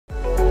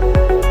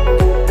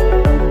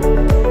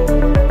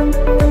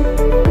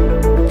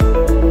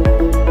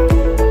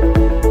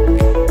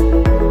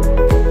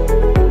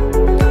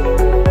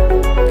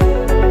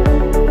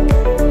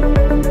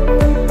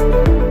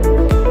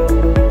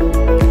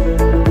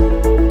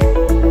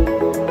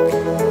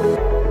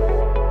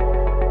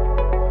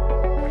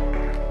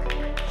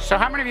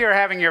you are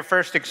having your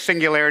first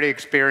Singularity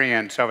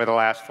experience over the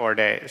last 4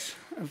 days?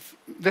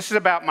 This is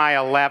about my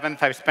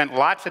 11th. I've spent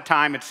lots of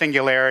time at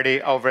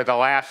Singularity over the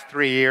last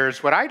 3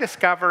 years. What I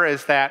discover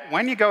is that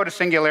when you go to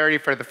Singularity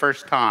for the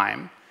first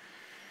time,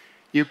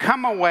 you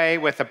come away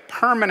with a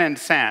permanent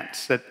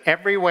sense that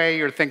every way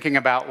you're thinking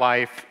about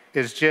life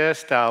is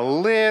just a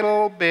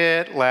little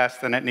bit less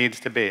than it needs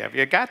to be. Have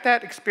you got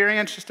that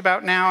experience just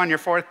about now on your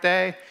 4th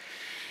day?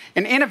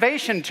 In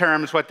innovation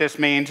terms, what this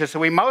means is that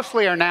we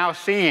mostly are now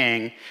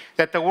seeing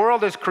that the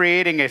world is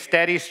creating a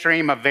steady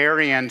stream of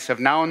variants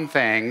of known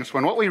things,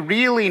 when what we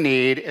really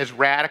need is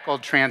radical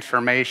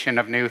transformation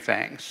of new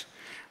things.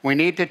 We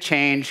need to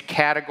change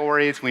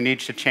categories. We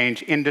need to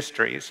change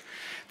industries.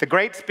 The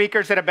great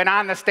speakers that have been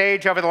on the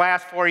stage over the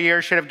last 4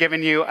 years should have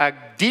given you a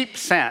deep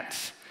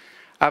sense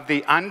of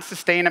the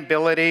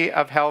unsustainability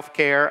of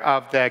healthcare,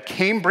 of the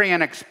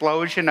Cambrian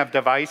explosion of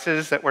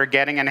devices that we're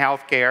getting in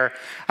healthcare,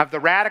 of the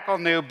radical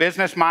new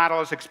business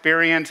models,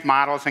 experience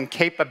models, and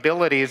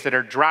capabilities that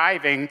are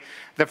driving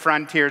the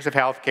frontiers of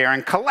healthcare.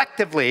 And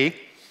collectively,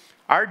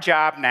 our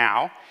job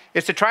now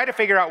is to try to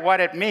figure out what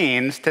it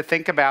means to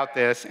think about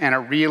this in a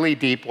really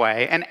deep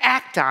way and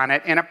act on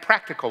it in a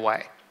practical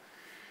way.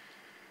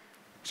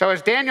 So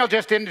as Daniel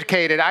just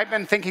indicated, I've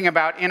been thinking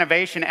about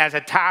innovation as a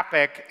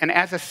topic and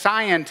as a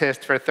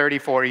scientist for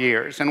 34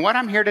 years. And what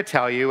I'm here to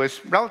tell you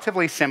is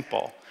relatively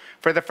simple.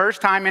 For the first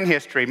time in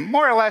history,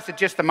 more or less at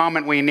just the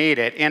moment we need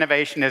it,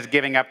 innovation is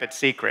giving up its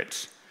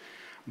secrets.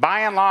 By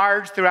and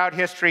large, throughout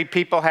history,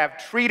 people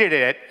have treated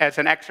it as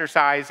an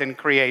exercise in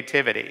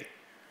creativity.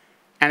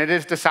 And it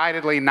is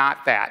decidedly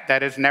not that.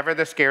 That is never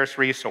the scarce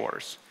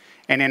resource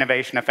in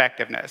innovation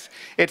effectiveness.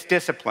 It's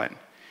discipline.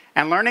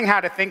 And learning how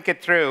to think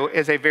it through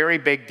is a very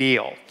big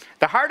deal.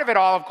 The heart of it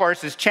all, of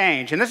course, is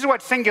change. And this is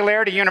what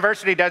Singularity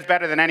University does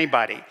better than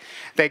anybody.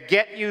 They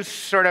get you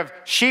sort of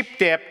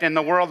sheep-dipped in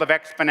the world of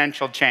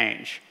exponential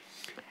change.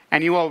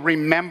 And you will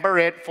remember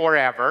it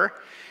forever.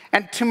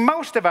 And to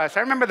most of us, I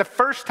remember the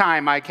first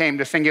time I came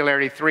to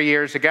Singularity 3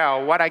 years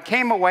ago, what I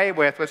came away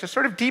with was a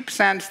sort of deep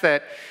sense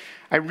that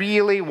I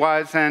really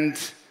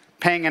wasn't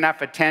paying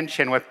enough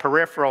attention with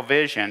peripheral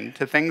vision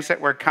to things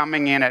that were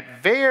coming in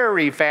at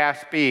very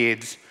fast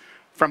speeds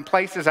from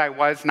places I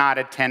was not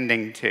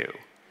attending to.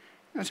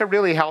 That's a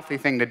really healthy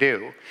thing to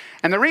do.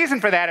 And the reason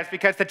for that is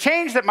because the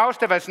change that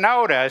most of us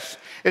notice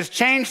is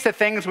change to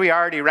things we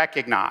already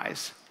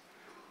recognize.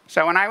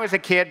 So when I was a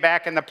kid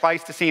back in the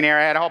Pleistocene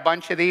era, I had a whole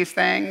bunch of these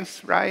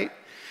things, right?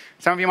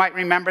 Some of you might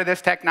remember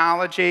this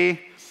technology.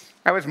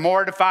 I was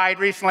mortified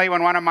recently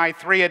when one of my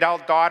 3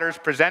 adult daughters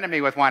presented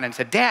me with one and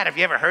said, "Dad, have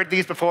you ever heard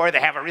these before?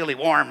 They have a really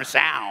warm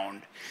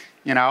sound."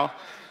 You know?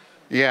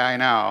 Yeah, I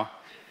know.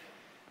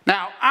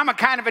 Now, I'm a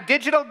kind of a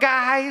digital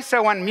guy,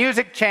 so when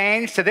music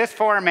changed to this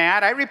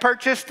format, I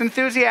repurchased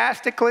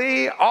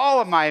enthusiastically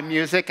all of my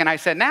music, and I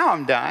said, now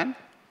I'm done.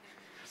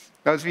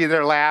 Those of you that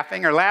are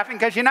laughing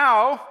because you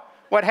know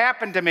what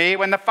happened to me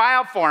when the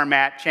file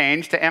format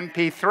changed to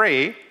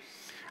MP3.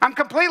 I'm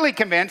completely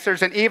convinced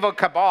there's an evil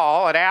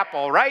cabal at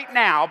Apple right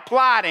now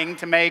plotting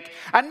to make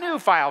a new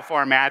file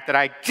format that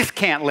I just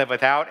can't live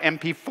without.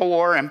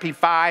 MP4,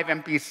 MP5,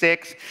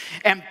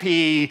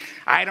 MP6,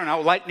 I don't know,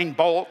 lightning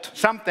bolt,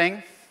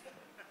 something.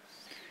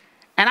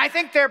 And I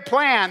think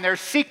their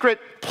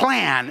secret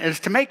plan is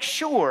to make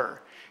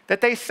sure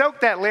that they soak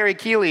that Larry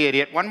Keeley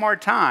idiot one more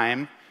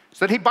time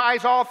so that he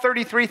buys all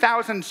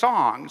 33,000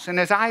 songs in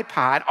his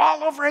iPod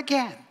all over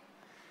again.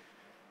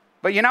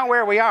 But you know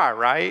where we are,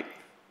 right?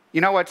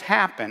 You know what's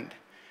happened.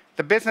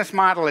 The business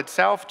model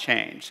itself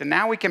changed, and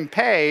now we can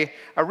pay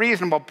a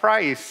reasonable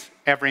price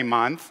every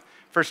month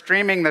for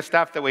streaming the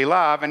stuff that we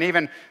love and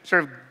even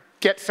sort of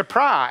get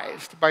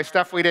surprised by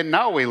stuff we didn't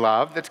know we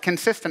loved that's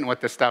consistent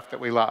with the stuff that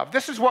we love.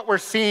 This is what we're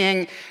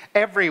seeing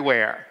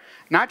everywhere.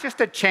 Not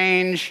just a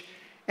change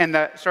in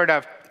the sort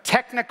of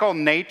technical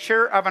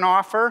nature of an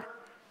offer,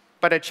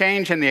 but a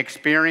change in the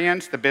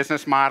experience, the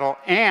business model,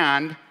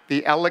 and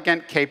the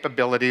elegant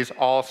capabilities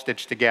all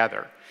stitched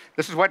together.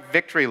 This is what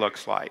victory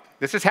looks like.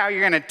 This is how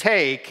you're going to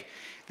take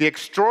the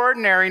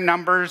extraordinary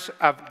numbers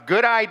of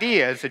good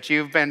ideas that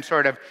you've been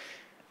sort of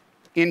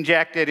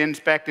injected,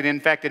 inspected,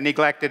 infected,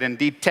 neglected, and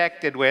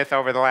detected with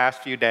over the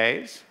last few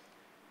days,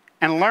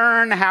 and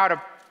learn how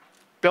to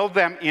build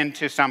them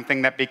into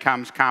something that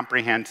becomes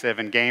comprehensive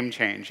and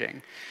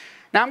game-changing.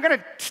 Now, I'm going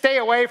to stay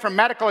away from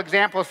medical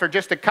examples for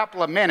just a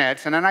couple of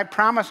minutes, and then I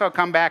promise I'll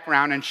come back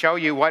around and show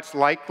you what's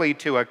likely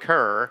to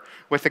occur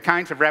with the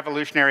kinds of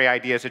revolutionary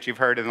ideas that you've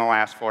heard in the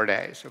last 4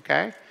 days,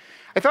 okay?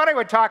 I thought I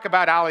would talk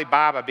about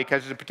Alibaba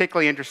because it's a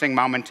particularly interesting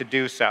moment to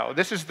do so.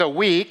 This is the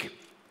week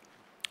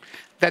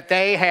that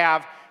they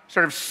have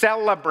sort of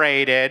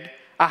celebrated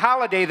a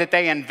holiday that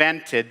they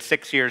invented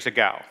 6 years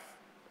ago.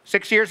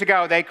 6 years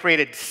ago, they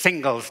created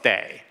Singles'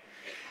 Day.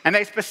 And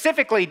they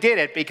specifically did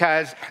it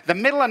because the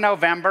middle of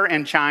November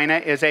in China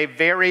is a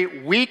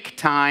very weak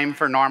time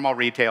for normal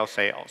retail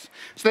sales.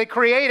 So they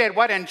created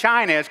what in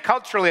China is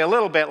culturally a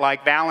little bit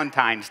like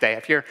Valentine's Day.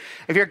 If you're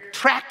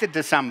attracted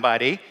to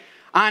somebody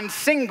On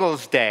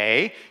Singles'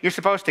 Day, you're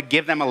supposed to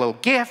give them a little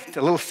gift,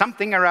 a little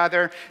something or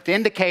other, to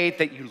indicate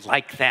that you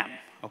like them,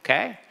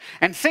 okay?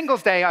 And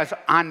Singles' Day is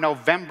on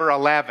November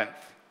 11th.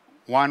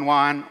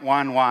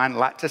 1-1-1-1,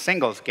 lots of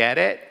singles, get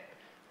it?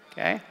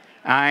 Okay,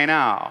 I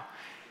know.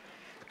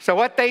 So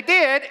what they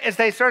did is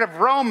they sort of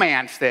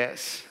romanced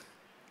this.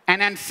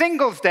 And on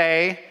Singles'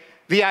 Day,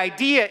 the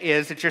idea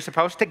is that you're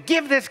supposed to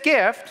give this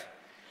gift.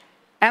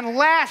 And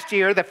last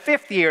year, the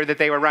 5th year that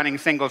they were running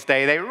Singles'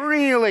 Day, they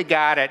really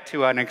got it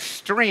to an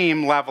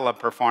extreme level of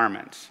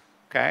performance,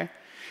 okay?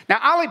 Now,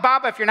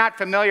 Alibaba, if you're not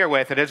familiar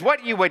with it, is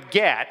what you would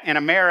get in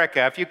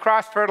America if you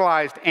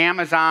cross-fertilized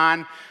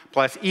Amazon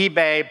plus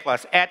eBay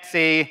plus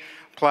Etsy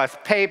plus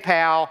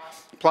PayPal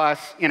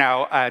plus,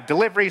 a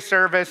delivery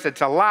service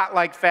that's a lot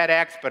like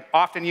FedEx but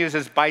often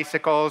uses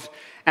bicycles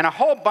and a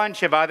whole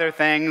bunch of other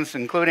things,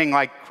 including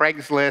like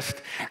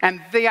Craigslist.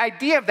 And the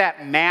idea of that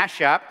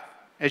mashup,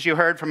 as you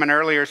heard from an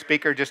earlier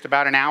speaker just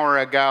about an hour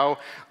ago,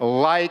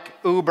 like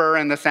Uber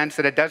in the sense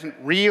that it doesn't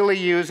really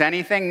use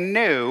anything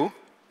new,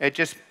 it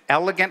just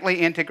elegantly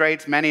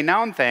integrates many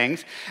known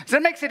things, so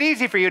it makes it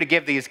easy for you to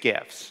give these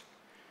gifts.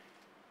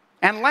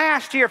 And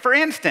last year, for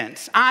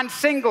instance, on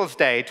Singles'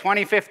 Day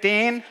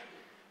 2015,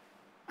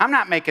 I'm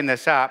not making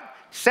this up,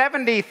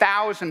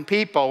 70,000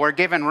 people were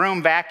given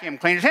room vacuum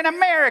cleaners. In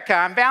America,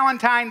 on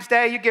Valentine's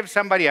Day, you give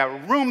somebody a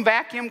room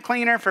vacuum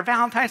cleaner for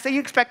Valentine's Day, you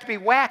expect to be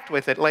whacked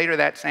with it later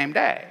that same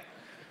day.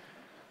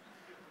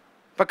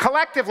 But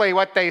collectively,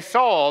 what they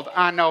sold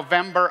on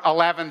November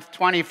 11th,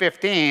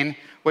 2015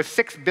 was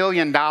 $6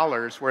 billion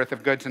worth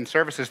of goods and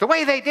services. The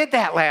way they did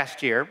that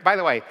last year, by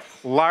the way,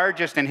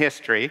 largest in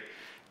history,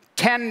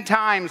 10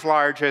 times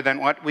larger than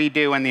what we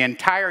do in the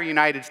entire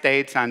United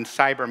States on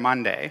Cyber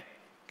Monday,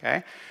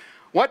 okay?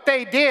 What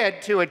they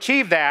did to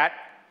achieve that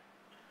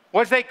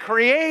was they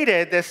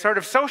created this sort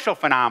of social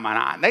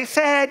phenomenon. They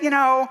said,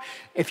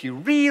 if you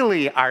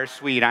really are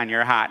sweet on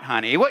your hot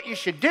honey, what you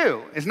should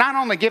do is not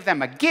only give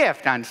them a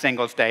gift on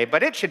Singles' Day,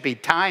 but it should be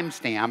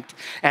time-stamped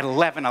at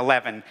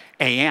 11:11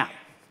 a.m.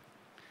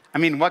 I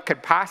mean, what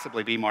could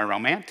possibly be more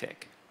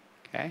romantic,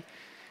 okay?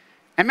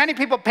 And many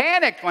people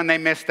panicked when they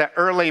missed the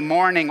early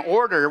morning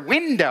order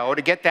window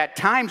to get that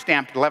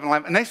timestamp at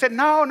 11:11. And they said,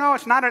 no,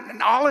 it's not,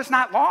 all is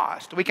not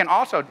lost. We can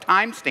also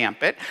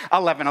timestamp it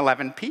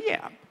 11:11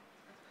 p.m.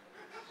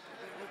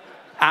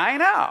 I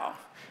know.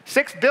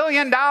 $6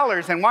 billion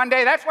in one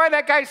day. That's why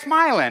that guy's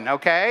smiling,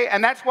 okay?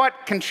 And that's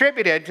what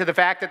contributed to the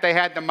fact that they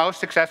had the most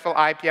successful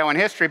IPO in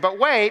history. But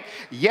wait,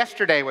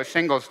 yesterday was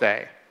Singles'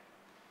 Day.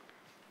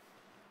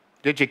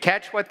 Did you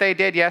catch what they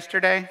did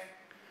yesterday?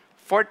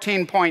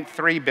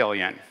 14.3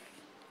 billion.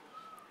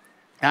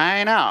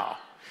 I know.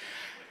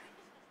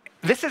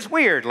 This is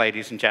weird,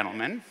 ladies and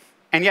gentlemen,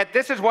 and yet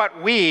this is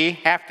what we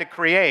have to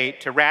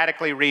create to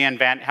radically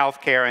reinvent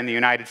healthcare in the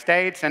United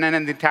States and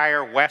in the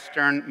entire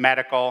Western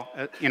medical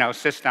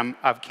system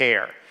of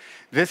care.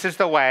 This is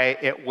the way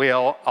it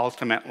will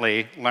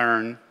ultimately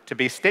learn to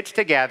be stitched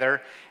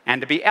together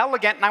and to be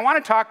elegant, and I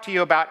want to talk to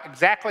you about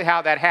exactly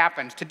how that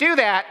happens. To do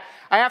that,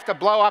 I have to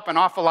blow up an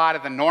awful lot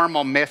of the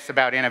normal myths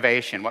about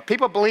innovation. What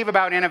people believe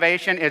about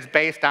innovation is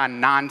based on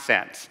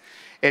nonsense.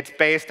 It's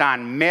based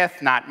on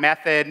myth, not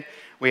method.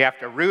 We have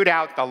to root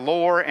out the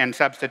lore and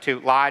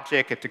substitute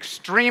logic. It's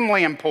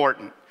extremely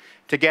important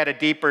to get a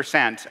deeper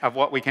sense of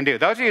what we can do.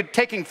 Those of you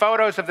taking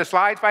photos of the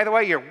slides, by the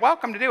way, you're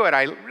welcome to do it.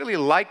 I really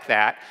like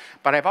that.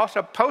 But I've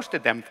also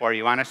posted them for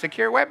you on a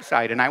secure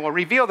website, and I will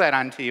reveal that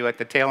unto you at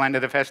the tail end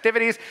of the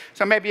festivities,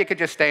 so maybe you could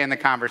just stay in the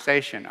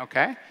conversation,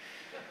 okay?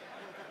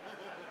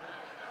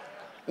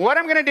 What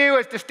I'm going to do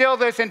is distill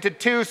this into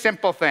two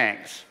simple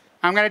things.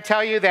 I'm going to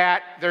tell you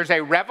that there's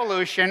a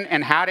revolution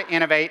in how to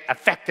innovate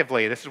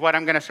effectively. This is what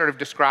I'm going to sort of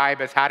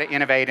describe as how to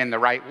innovate in the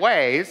right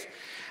ways.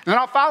 And then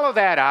I'll follow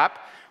that up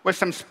with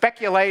some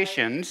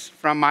speculations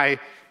from my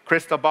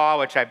crystal ball,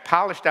 which I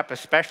polished up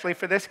especially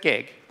for this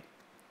gig,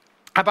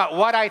 about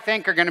what I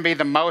think are going to be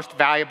the most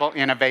valuable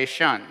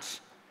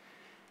innovations.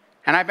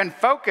 And I've been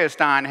focused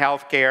on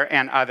healthcare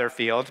and other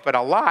fields, but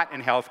a lot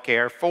in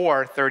healthcare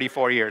for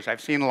 34 years.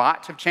 I've seen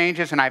lots of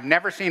changes, and I've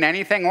never seen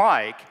anything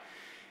like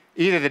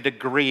either the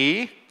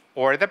degree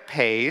or the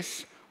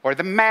pace or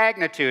the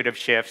magnitude of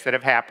shifts that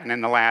have happened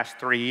in the last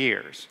 3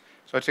 years.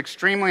 So it's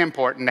extremely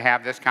important to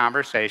have this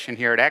conversation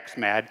here at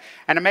XMed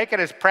and to make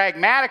it as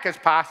pragmatic as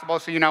possible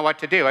so you know what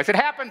to do. As it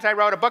happens, I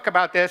wrote a book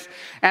about this,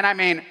 and I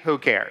mean, who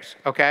cares,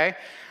 okay?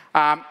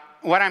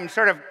 What I'm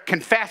sort of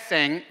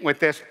confessing with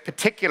this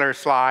particular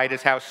slide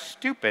is how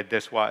stupid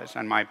this was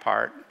on my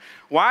part.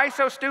 Why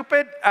so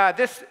stupid?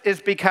 This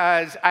is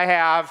because I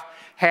have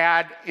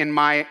had in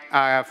my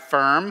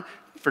firm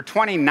for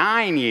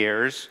 29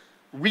 years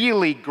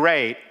really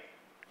great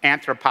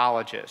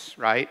anthropologists,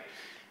 right?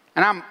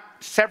 And I'm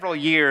several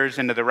years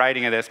into the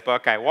writing of this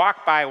book. I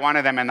walked by one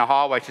of them in the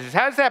hallway. She says,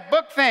 how's that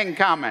book thing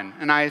coming?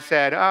 And I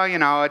said,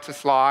 oh, it's a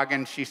slog.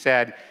 And she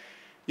said,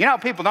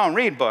 people don't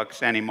read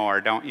books anymore,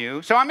 don't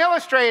you? So I'm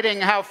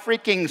illustrating how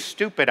freaking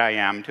stupid I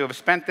am to have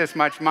spent this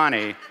much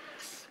money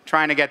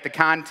trying to get the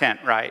content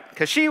right.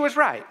 Because she was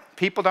right.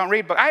 People don't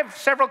read books. I have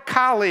several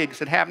colleagues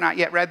that have not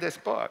yet read this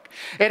book.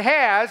 It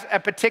has a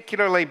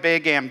particularly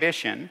big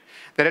ambition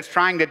that it's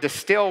trying to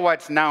distill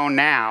what's known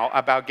now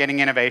about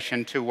getting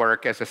innovation to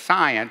work as a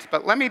science.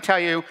 But let me tell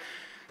you,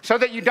 so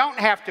that you don't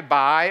have to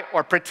buy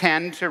or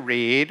pretend to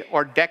read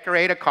or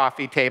decorate a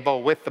coffee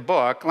table with the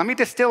book, let me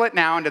distill it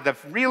now into the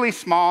really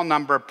small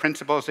number of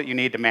principles that you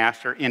need to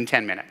master in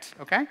 10 minutes,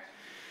 okay?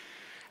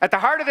 At the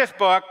heart of this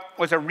book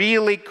was a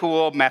really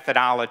cool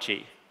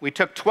methodology. We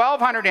took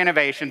 1,200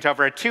 innovations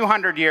over a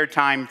 200-year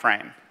time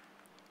frame.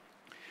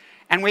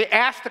 And we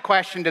asked the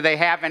question, do they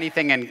have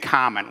anything in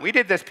common? We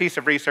did this piece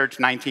of research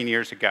 19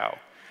 years ago.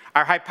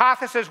 Our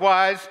hypothesis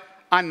was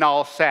a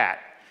null set.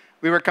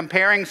 We were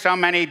comparing so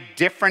many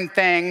different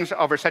things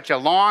over such a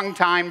long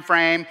time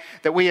frame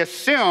that we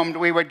assumed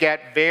we would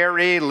get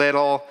very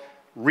little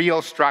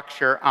real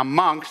structure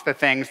amongst the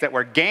things that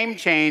were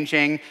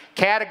game-changing,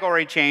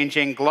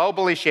 category-changing,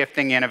 globally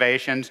shifting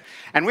innovations.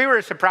 And we were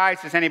as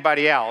surprised as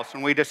anybody else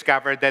when we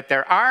discovered that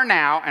there are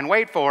now, and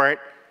wait for it,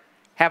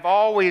 have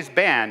always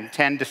been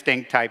 10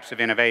 distinct types of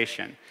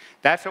innovation.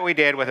 That's what we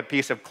did with a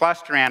piece of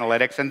cluster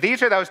analytics, and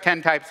these are those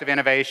 10 types of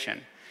innovation.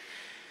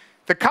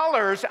 The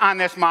colors on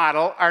this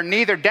model are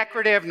neither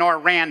decorative nor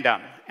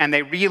random, and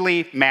they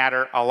really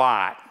matter a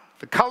lot.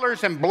 The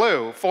colors in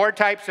blue, 4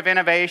 types of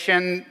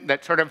innovation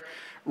that sort of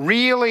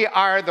really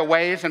are the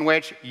ways in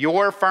which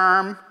your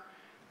firm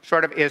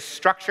sort of is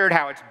structured,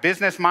 how its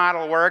business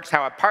model works,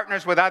 how it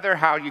partners with others,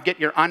 how you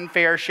get your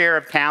unfair share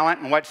of talent,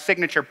 and what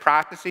signature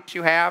processes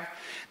you have.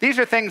 These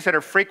are things that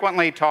are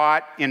frequently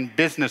taught in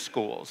business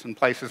schools and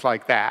places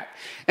like that.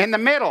 In the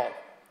middle,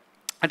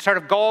 it's sort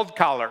of gold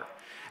color.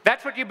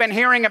 That's what you've been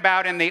hearing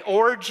about in the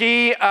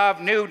orgy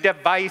of new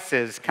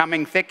devices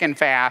coming thick and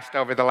fast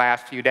over the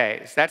last few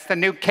days. That's the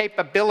new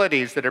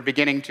capabilities that are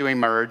beginning to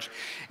emerge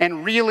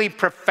in really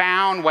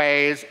profound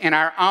ways in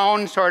our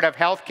own sort of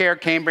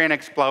healthcare Cambrian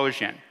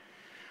explosion.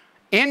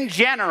 In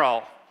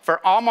general,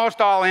 for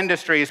almost all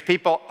industries,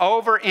 people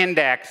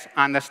over-index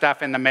on the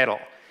stuff in the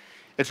middle.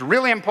 It's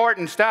really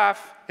important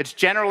stuff. It's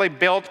generally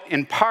built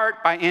in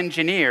part by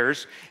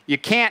engineers. You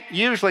can't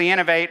usually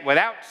innovate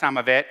without some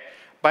of it,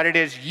 but it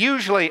is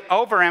usually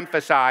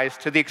overemphasized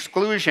to the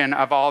exclusion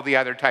of all the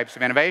other types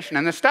of innovation.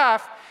 And the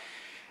stuff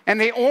in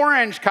the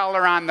orange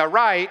color on the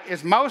right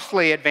is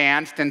mostly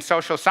advanced in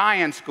social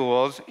science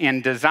schools,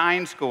 in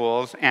design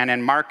schools, and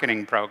in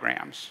marketing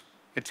programs.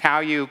 It's how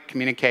you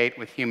communicate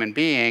with human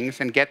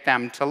beings and get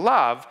them to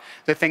love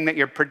the thing that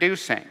you're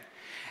producing.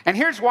 And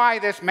here's why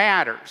this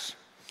matters.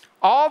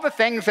 All the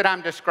things that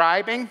I'm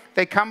describing,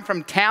 they come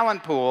from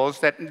talent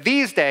pools that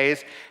these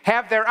days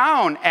have their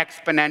own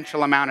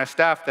exponential amount of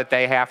stuff that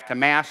they have to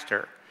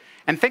master.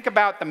 And think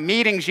about the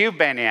meetings you've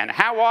been in.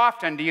 How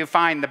often do you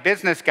find the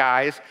business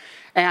guys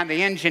and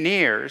the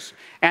engineers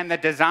and the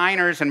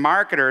designers and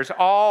marketers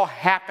all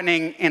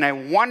happening in a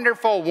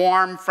wonderful,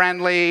 warm,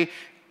 friendly,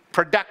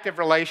 productive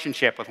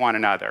relationship with one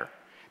another?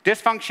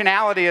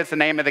 Dysfunctionality is the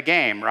name of the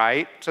game,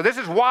 right? So this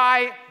is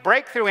why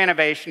breakthrough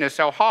innovation is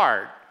so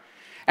hard.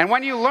 And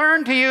when you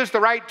learn to use the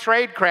right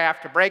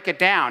tradecraft to break it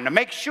down, to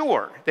make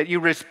sure that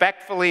you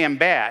respectfully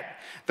embed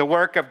the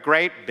work of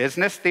great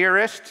business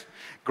theorists,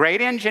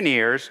 great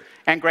engineers,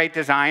 and great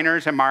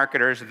designers and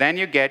marketers, then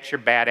you get your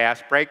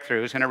badass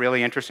breakthroughs in a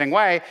really interesting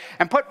way.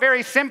 And put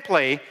very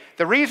simply,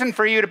 the reason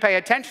for you to pay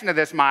attention to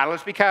this model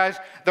is because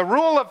the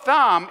rule of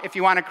thumb, if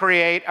you want to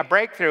create a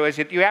breakthrough, is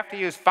that you have to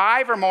use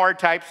 5 or more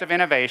types of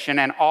innovation,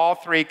 and all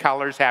 3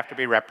 colors have to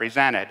be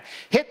represented.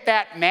 Hit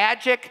that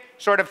magic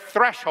sort of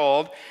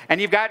threshold,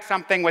 and you've got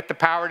something with the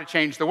power to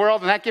change the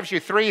world, and that gives you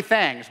 3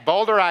 things.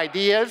 Bolder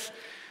ideas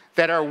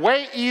that are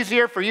way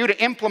easier for you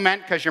to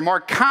implement because you're more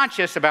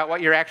conscious about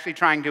what you're actually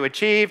trying to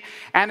achieve,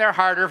 and they're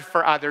harder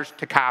for others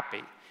to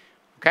copy.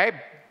 Okay?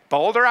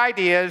 Bolder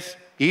ideas,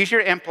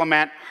 easier to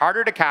implement,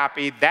 harder to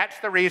copy. That's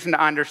the reason to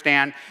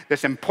understand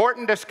this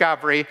important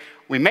discovery.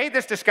 We made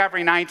this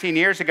discovery 19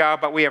 years ago,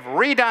 but we have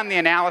redone the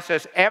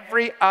analysis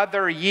every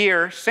other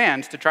year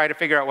since to try to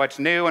figure out what's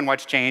new and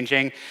what's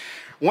changing.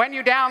 When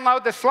you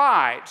download the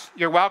slides,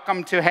 you're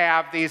welcome to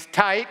have these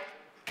tight,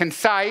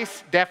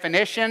 concise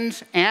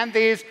definitions and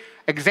these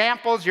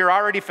examples you're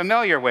already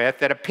familiar with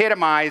that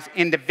epitomize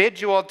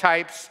individual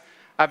types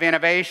of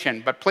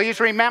innovation. But please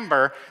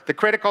remember, the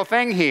critical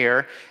thing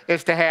here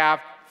is to have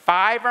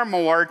 5 or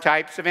more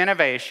types of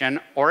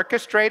innovation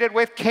orchestrated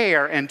with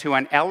care into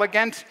an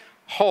elegant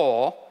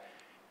whole,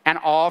 and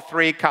all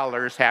 3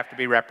 colors have to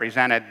be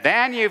represented.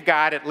 Then you've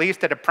got, at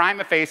least at a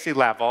prima facie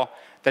level,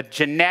 the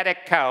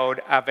genetic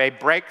code of a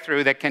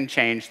breakthrough that can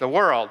change the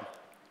world.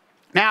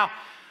 Now,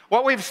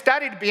 what we've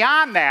studied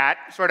beyond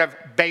that sort of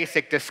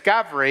basic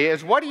discovery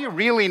is what do you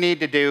really need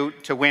to do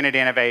to win at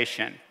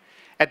innovation?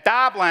 At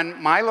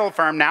Doblin, my little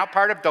firm, now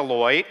part of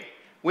Deloitte,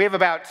 we have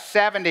about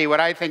 70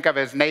 what I think of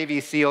as Navy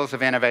SEALs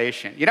of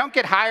innovation. You don't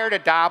get hired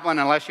at Doblin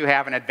unless you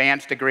have an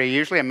advanced degree,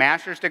 usually a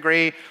master's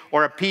degree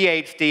or a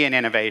PhD in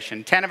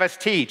innovation. 10 of us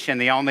teach in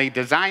the only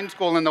design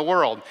school in the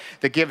world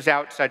that gives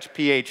out such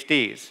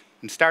PhDs,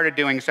 and started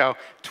doing so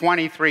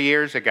 23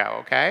 years ago,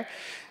 okay?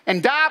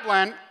 In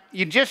Doblin,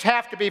 you just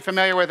have to be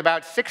familiar with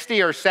about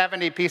 60 or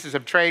 70 pieces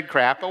of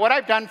tradecraft. But what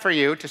I've done for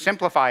you to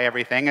simplify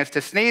everything is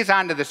to sneeze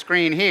onto the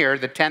screen here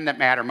the 10 that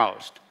matter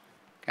most.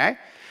 Okay?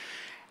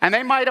 And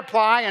they might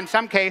apply in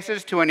some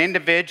cases to an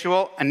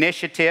individual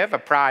initiative, a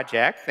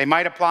project. They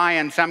might apply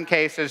in some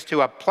cases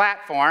to a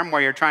platform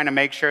where you're trying to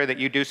make sure that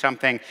you do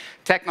something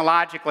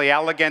technologically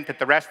elegant that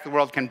the rest of the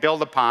world can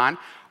build upon.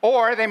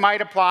 Or they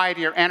might apply to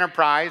your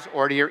enterprise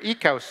or to your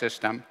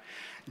ecosystem.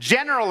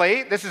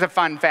 Generally, this is a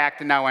fun fact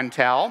to know and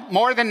tell,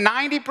 more than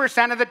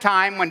 90% of the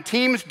time when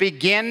teams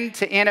begin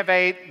to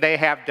innovate, they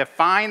have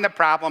defined the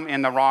problem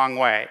in the wrong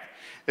way.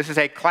 This is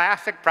a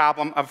classic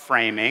problem of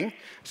framing.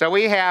 So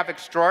we have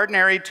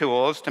extraordinary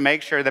tools to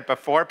make sure that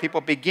before people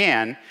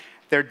begin,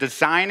 they're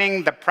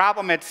designing the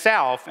problem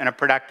itself in a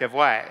productive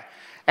way.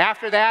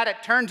 After that, it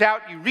turns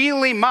out you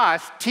really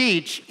must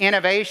teach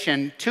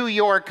innovation to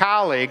your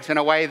colleagues in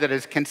a way that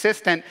is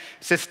consistent,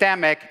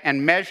 systemic,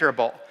 and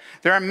measurable.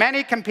 There are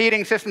many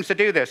competing systems to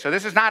do this, so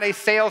this is not a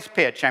sales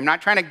pitch. I'm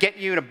not trying to get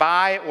you to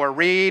buy or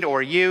read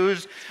or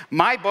use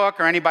my book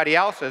or anybody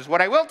else's.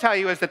 What I will tell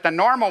you is that the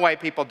normal way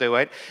people do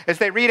it is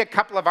they read a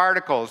couple of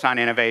articles on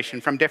innovation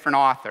from different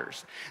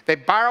authors. They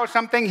borrow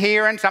something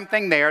here and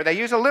something there. They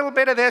use a little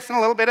bit of this and a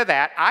little bit of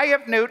that. Eye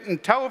of Newt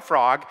and toe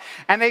frog,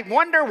 and they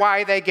wonder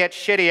why they get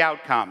shitty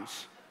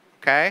outcomes,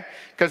 okay?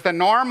 Because the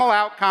normal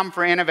outcome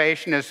for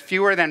innovation is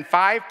fewer than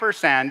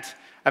 5%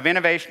 of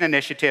innovation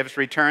initiatives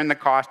return the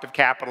cost of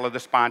capital of the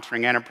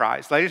sponsoring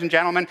enterprise. Ladies and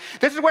gentlemen,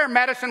 this is where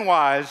medicine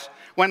was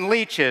when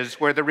leeches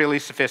were the really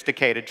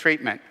sophisticated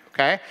treatment,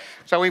 okay?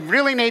 So we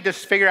really need to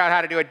figure out how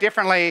to do it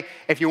differently.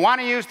 If you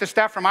want to use the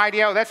stuff from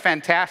IDEO, that's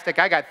fantastic.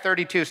 I got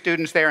 32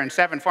 students there and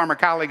 7 former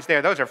colleagues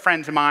there. Those are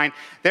friends of mine.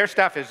 Their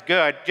stuff is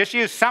good. Just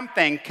use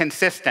something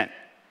consistent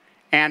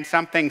and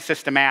something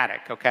systematic,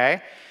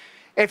 okay?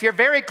 If you're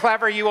very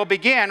clever, you will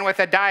begin with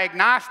a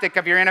diagnostic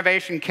of your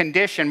innovation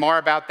condition. More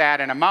about that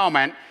in a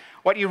moment.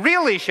 What you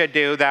really should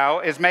do, though,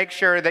 is make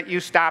sure that you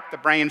stop the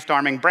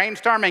brainstorming.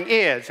 Brainstorming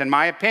is, in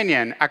my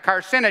opinion, a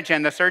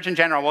carcinogen the Surgeon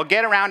General will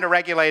get around to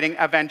regulating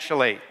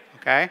eventually,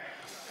 okay?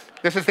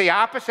 This is the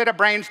opposite of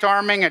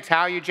brainstorming. It's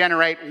how you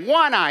generate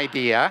one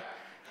idea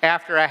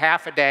after a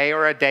half a day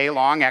or a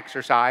day-long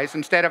exercise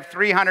instead of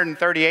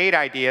 338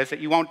 ideas that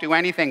you won't do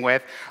anything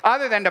with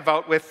other than to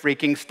vote with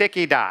freaking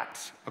sticky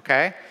dots,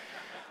 okay?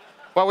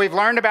 What we've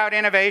learned about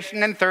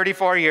innovation in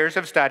 34 years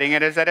of studying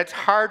it is that it's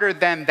harder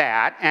than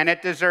that, and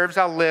it deserves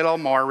a little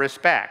more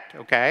respect,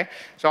 okay?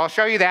 So I'll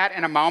show you that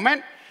in a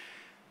moment.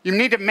 You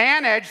need to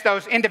manage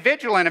those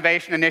individual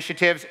innovation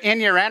initiatives in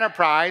your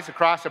enterprise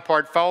across a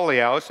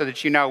portfolio so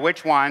that you know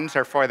which ones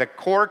are for the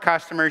core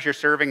customers you're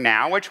serving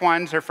now, which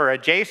ones are for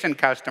adjacent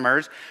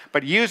customers,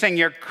 but using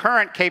your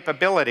current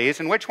capabilities,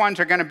 and which ones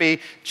are going to be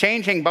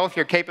changing both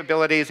your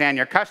capabilities and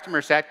your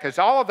customer set, because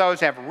all of those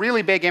have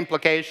really big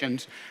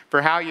implications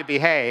for how you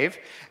behave.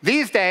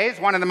 These days,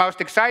 one of the most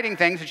exciting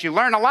things that you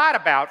learn a lot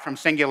about from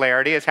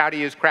Singularity is how to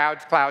use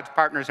crowds, clouds,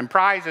 partners, and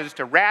prizes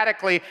to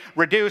radically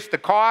reduce the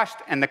cost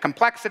and the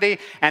complexity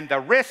and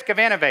the risk of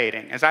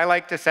innovating. As I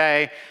like to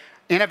say,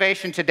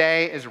 innovation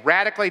today is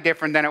radically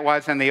different than it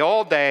was in the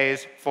old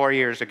days 4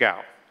 years ago,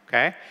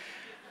 okay?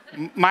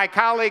 My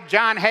colleague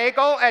John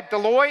Hagel at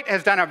Deloitte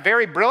has done a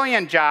very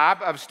brilliant job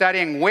of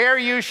studying where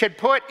you should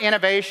put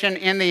innovation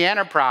in the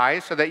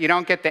enterprise so that you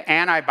don't get the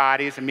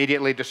antibodies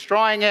immediately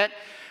destroying it.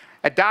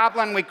 At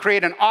Dublin, we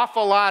create an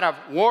awful lot of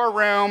war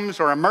rooms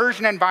or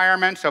immersion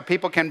environments so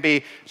people can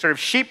be sort of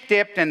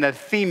sheep-dipped in the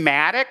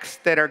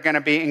thematics that are going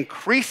to be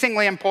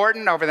increasingly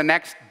important over the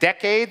next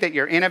decade that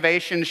your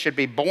innovations should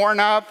be born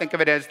of. Think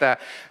of it as the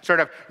sort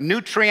of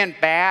nutrient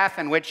bath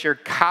in which your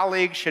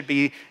colleagues should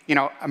be,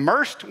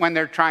 immersed when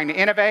they're trying to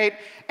innovate.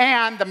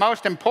 And the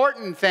most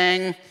important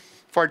thing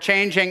for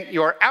changing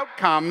your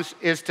outcomes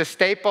is to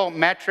staple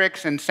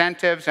metrics,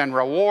 incentives, and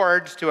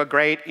rewards to a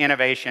great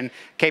innovation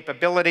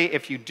capability.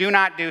 If you do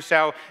not do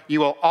so, you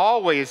will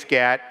always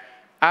get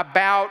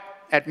about,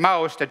 at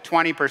most, a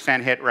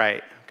 20% hit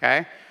rate,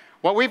 okay?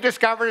 What we've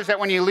discovered is that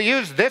when you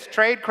use this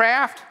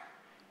tradecraft,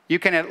 you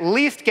can at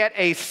least get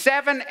a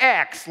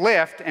 7x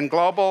lift in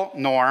global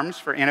norms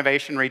for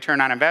innovation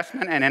return on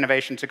investment and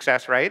innovation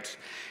success rates.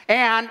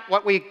 And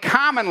what we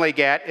commonly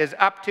get is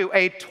up to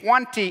a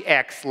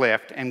 20x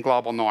lift in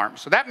global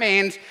norms. So that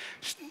means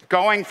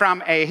going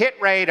from a hit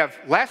rate of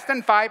less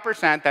than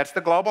 5%, that's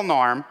the global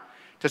norm,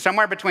 to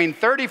somewhere between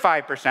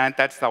 35%,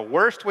 that's the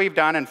worst we've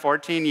done in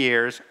 14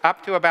 years,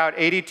 up to about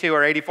 82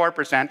 or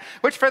 84%,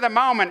 which for the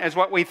moment is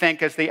what we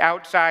think is the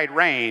outside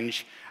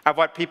range of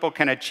what people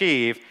can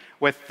achieve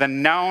with the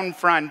known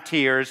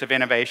frontiers of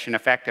innovation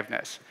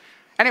effectiveness.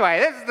 Anyway,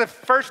 this is the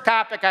first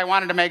topic I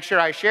wanted to make sure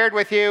I shared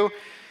with you.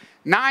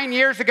 9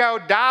 years ago,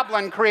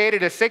 Dublin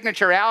created a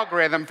signature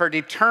algorithm for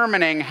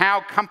determining how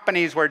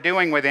companies were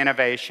doing with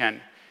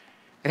innovation.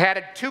 It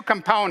had 2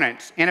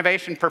 components,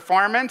 innovation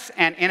performance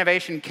and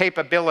innovation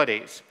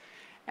capabilities.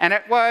 And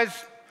it was,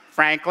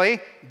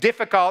 frankly,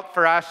 difficult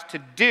for us to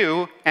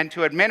do and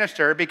to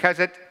administer because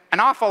it's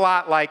an awful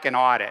lot like an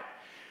audit.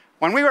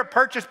 When we were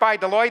purchased by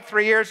Deloitte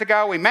 3 years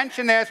ago, we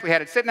mentioned this. We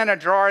had it sitting in a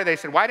drawer. They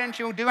said, why didn't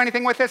you do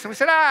anything with this? And we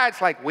said,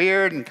 it's like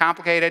weird and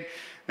complicated. And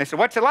they said,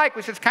 what's it like?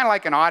 We said, it's kind of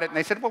like an audit. And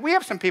they said, well, we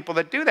have some people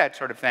that do that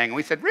sort of thing. And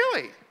we said,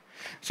 really?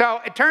 So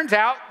it turns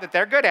out that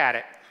they're good at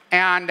it.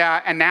 And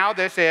now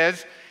this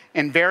is,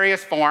 in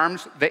various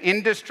forms, the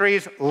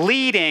industry's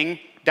leading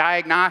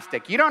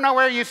diagnostic. You don't know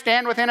where you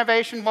stand with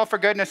innovation? Well, for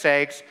goodness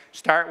sakes,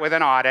 start with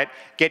an audit,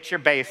 get your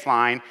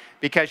baseline,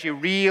 because you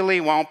really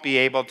won't be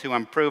able to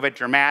improve it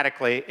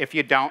dramatically if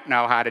you don't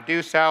know how to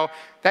do so.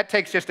 That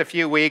takes just a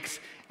few weeks,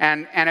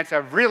 and it's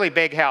a really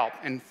big help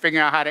in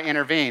figuring out how to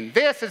intervene.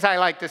 This, as I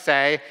like to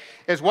say,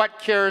 is what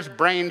cures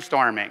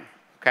brainstorming,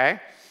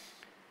 okay?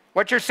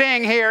 What you're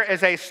seeing here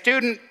is a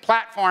student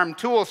platform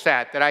tool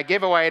set that I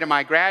give away to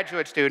my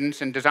graduate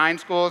students in design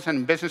schools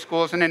and business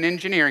schools and in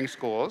engineering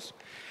schools.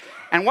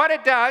 And what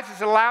it does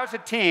is it allows a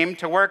team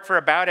to work for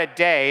about a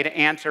day to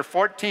answer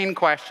 14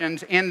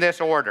 questions in this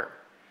order.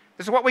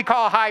 This is what we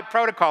call high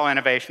protocol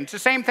innovation. It's the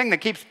same thing that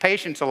keeps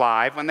patients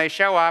alive when they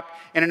show up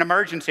in an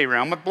emergency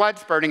room with blood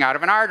spurting out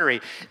of an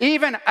artery.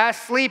 Even a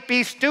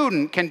sleepy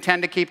student can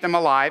tend to keep them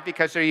alive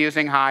because they're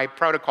using high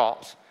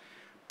protocols.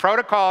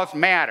 Protocols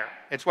matter.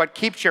 It's what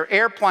keeps your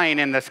airplane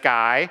in the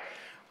sky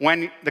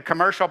when the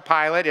commercial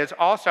pilot is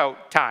also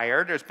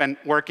tired, has been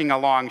working a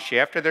long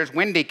shift, or there's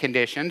windy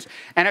conditions,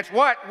 and it's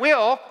what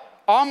will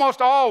almost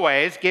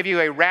always give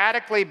you a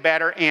radically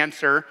better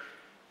answer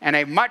and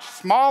a much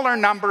smaller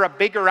number of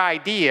bigger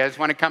ideas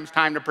when it comes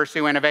time to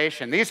pursue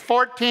innovation. These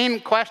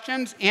 14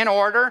 questions in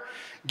order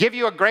give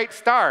you a great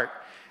start.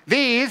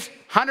 These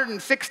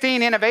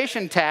 116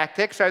 innovation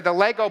tactics are the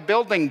Lego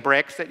building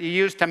bricks that you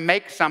use to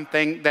make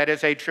something that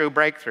is a true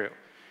breakthrough.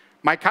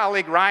 My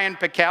colleague Ryan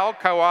Pickell,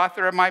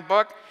 co-author of my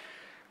book,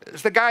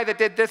 is the guy that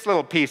did this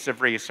little piece of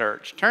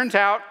research. Turns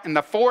out in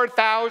the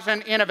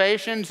 4,000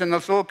 innovations in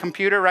this little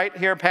computer right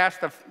here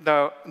past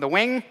the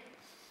wing,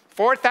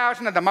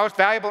 4,000 of the most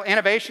valuable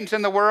innovations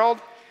in the world,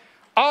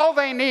 all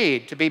they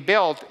need to be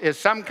built is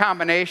some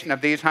combination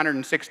of these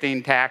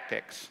 116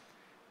 tactics.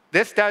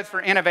 This does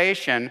for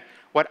innovation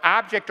what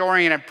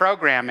object-oriented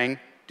programming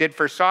did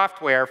for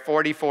software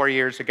 44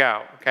 years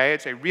ago, okay?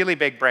 It's a really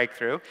big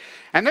breakthrough.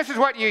 And this is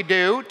what you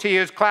do to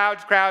use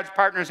clouds, crowds,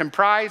 partners, and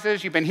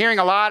prizes. You've been hearing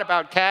a lot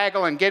about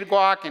Kaggle and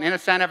Gigwalk and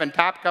Incentive and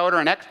Topcoder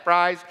and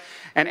XPRIZE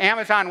and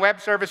Amazon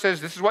Web Services.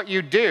 This is what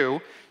you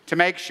do to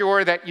make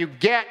sure that you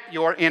get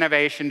your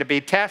innovation to be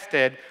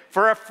tested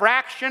for a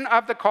fraction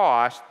of the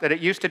cost that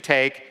it used to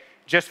take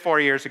just 4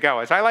 years ago.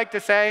 As I like to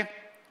say,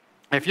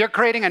 if you're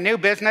creating a new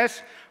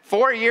business,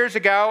 4 years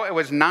ago, it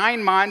was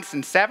 9 months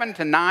and $7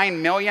 to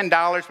 $9 million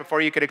before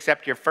you could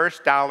accept your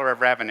first dollar of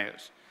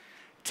revenues.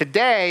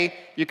 Today,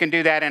 you can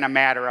do that in a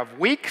matter of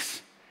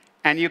weeks,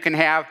 and you can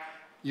have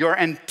your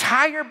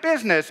entire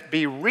business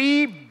be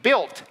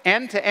rebuilt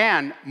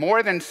end-to-end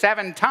more than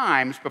 7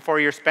 times before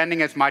you're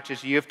spending as much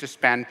as you have to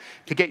spend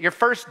to get your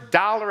first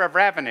dollar of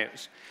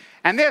revenues.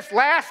 And this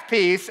last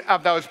piece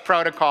of those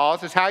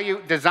protocols is how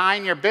you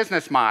design your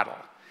business model.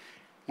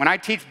 When I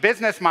teach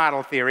business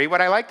model theory, what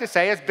I like to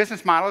say is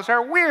business models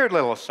are weird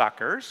little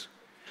suckers.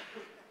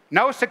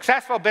 No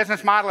successful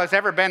business model has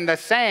ever been the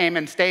same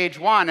in stage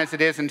 1 as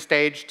it is in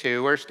stage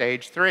 2 or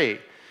stage 3.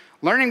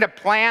 Learning to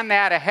plan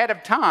that ahead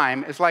of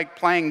time is like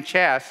playing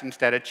chess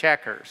instead of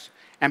checkers.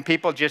 And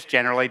people just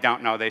generally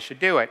don't know they should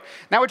do it.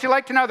 Now, would you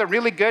like to know the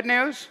really good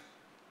news?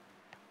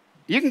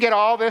 You can get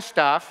all this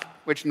stuff,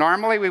 which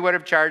normally we would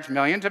have charged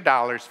millions of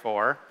dollars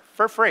for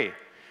free.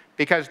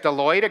 Because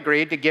Deloitte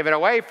agreed to give it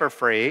away for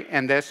free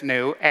in this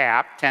new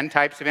app, 10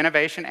 Types of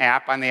Innovation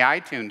app on the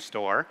iTunes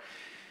Store.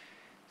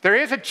 There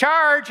is a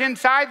charge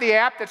inside the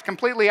app that's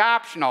completely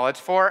optional. It's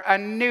for a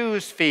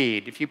news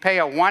feed. If you pay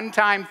a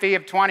one-time fee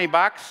of 20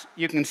 bucks,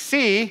 you can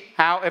see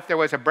how if there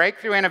was a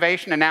breakthrough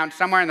innovation announced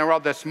somewhere in the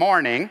world this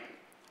morning,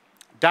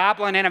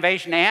 Dublin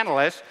innovation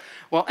analysts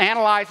will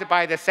analyze it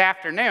by this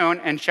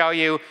afternoon and show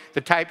you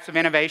the types of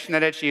innovation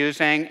that it's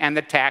using and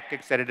the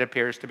tactics that it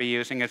appears to be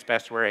using as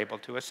best we're able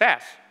to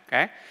assess.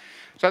 Okay?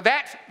 So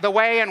that's the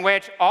way in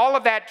which all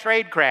of that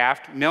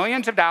tradecraft,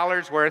 millions of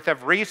dollars worth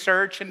of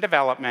research and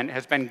development,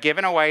 has been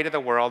given away to the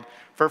world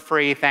for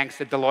free thanks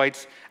to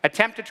Deloitte's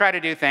attempt to try to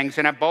do things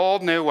in a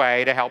bold new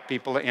way to help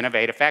people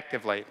innovate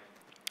effectively.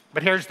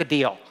 But here's the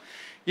deal.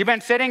 You've been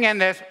sitting in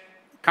this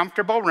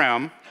comfortable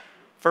room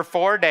for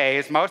 4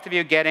 days, most of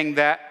you getting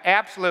the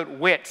absolute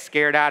wit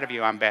scared out of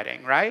you, I'm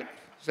betting, right?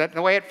 Is that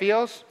the way it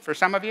feels for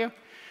some of you?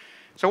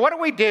 So what do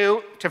we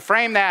do to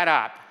frame that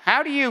up?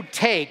 How do you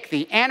take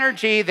the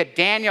energy that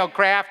Daniel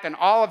Kraft and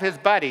all of his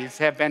buddies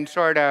have been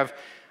sort of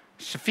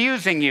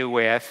suffusing you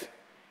with,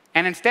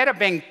 and instead of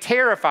being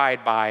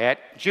terrified by it,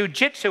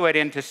 jujitsu it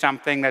into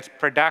something that's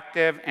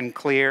productive and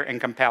clear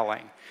and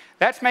compelling?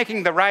 That's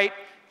making the right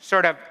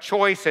sort of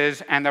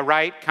choices and the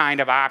right kind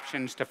of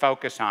options to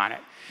focus on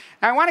it.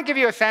 Now, I want to give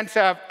you a sense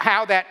of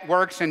how that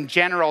works in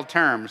general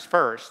terms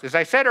first. As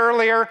I said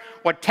earlier,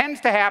 what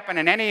tends to happen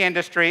in any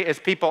industry is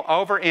people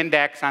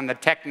over-index on the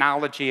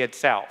technology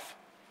itself.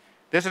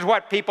 This is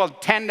what people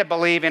tend to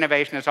believe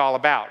innovation is all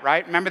about,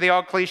 right? Remember the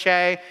old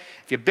cliche?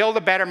 If you build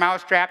a better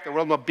mousetrap, the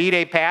world will beat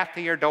a path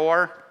to your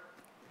door.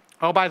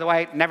 Oh, by the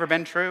way, never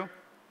been true.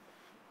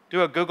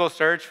 Do a Google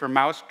search for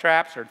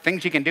mousetraps or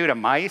things you can do to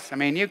mice. I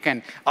mean, you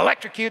can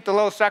electrocute the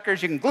little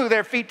suckers. You can glue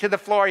their feet to the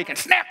floor. You can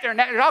snap their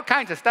neck. There's all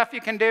kinds of stuff you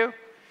can do.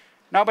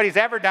 Nobody's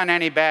ever done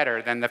any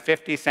better than the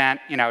 50-cent,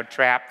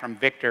 trap from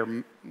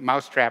Victor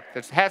mousetrap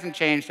that hasn't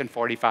changed in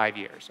 45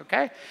 years,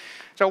 okay?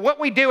 So what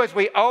we do is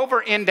we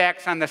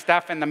over-index on the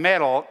stuff in the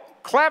middle.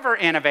 Clever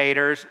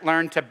innovators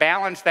learn to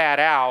balance that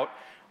out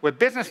with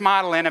business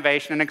model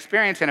innovation and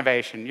experience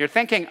innovation. You're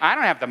thinking, I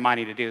don't have the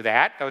money to do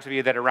that, those of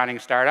you that are running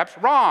startups.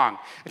 Wrong.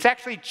 It's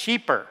actually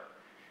cheaper.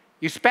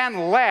 You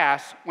spend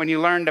less when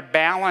you learn to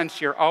balance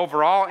your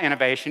overall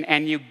innovation,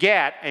 and you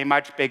get a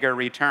much bigger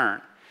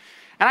return.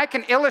 And I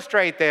can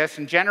illustrate this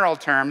in general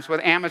terms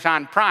with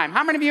Amazon Prime.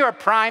 How many of you are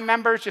Prime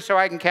members, just so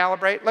I can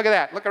calibrate? Look at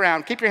that. Look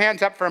around. Keep your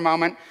hands up for a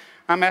moment.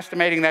 I'm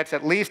estimating that's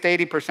at least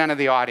 80% of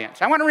the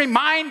audience. I want to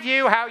remind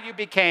you how you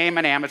became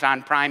an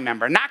Amazon Prime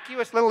member.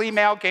 Innocuous little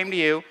email came to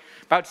you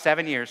about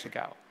 7 years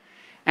ago.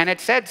 And it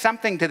said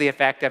something to the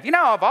effect of,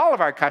 of all of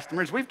our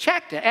customers, we've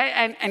checked it,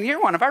 and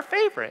you're one of our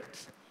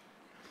favorites.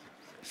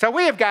 So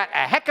we have got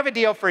a heck of a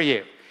deal for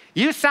you.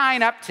 You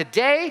sign up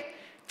today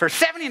for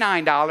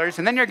 $79,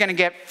 and then you're going to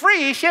get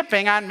free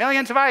shipping on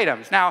millions of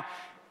items. Now,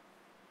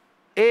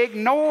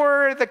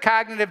 ignore the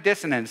cognitive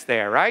dissonance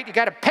there, right? You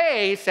got to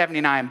pay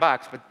 $79,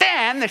 but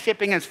then the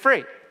shipping is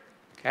free,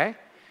 okay?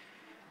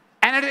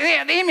 And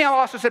the email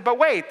also said, but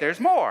wait, there's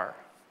more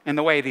in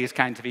the way these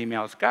kinds of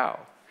emails go.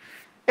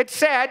 It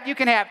said you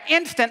can have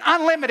instant,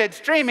 unlimited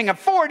streaming of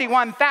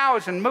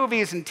 41,000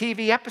 movies and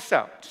TV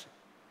episodes.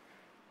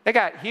 They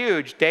got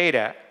huge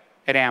data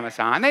at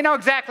Amazon. They know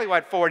exactly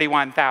what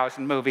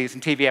 41,000 movies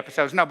and TV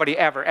episodes nobody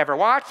ever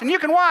watched, and you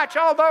can watch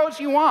all those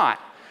you want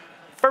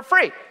for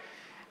free.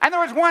 And there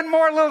was one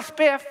more little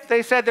spiff.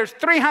 They said there's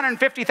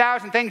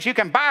 350,000 things you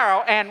can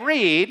borrow and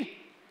read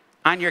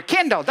on your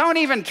Kindle. Don't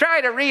even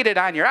try to read it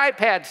on your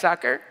iPad,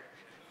 sucker.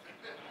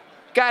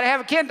 Got to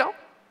have a Kindle.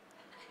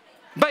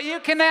 But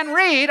you can then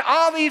read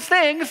all these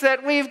things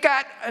that we've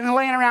got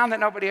laying around that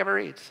nobody ever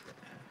reads.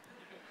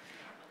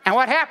 And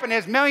what happened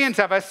is millions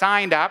of us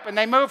signed up, and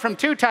they moved from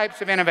 2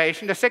 types of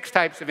innovation to 6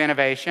 types of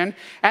innovation,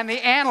 and the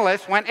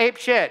analysts went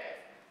apeshit.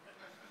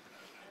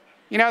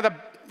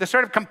 The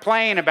sort of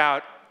complaint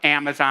about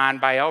Amazon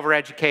by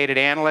overeducated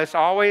analysts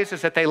always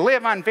is that they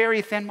live on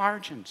very thin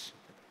margins.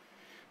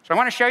 So I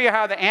want to show you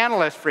how the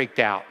analysts freaked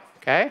out,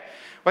 okay?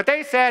 What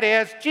they said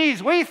is,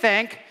 geez, we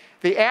think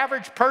the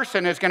average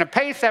person is going to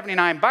pay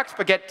 $79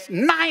 but get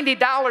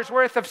 $90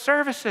 worth of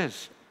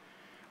services.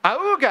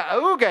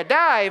 Auga,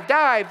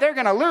 dive, they're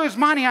going to lose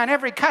money on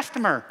every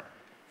customer.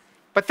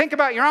 But think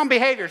about your own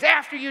behaviors.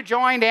 After you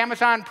joined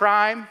Amazon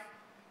Prime,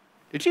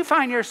 did you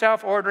find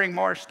yourself ordering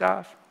more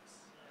stuff?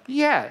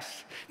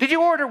 Yes. Did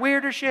you order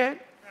weirder shit?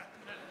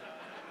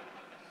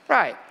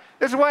 Right.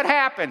 This is what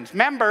happens.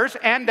 Members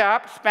end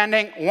up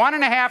spending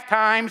 1.5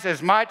 times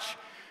as much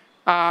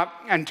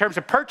in terms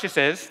of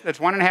purchases. That's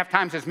 1.5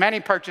 times as many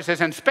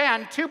purchases, and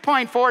spend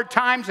 2.4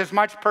 times as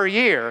much per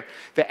year.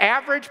 The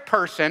average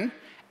person,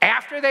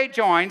 after they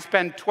join,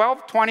 spend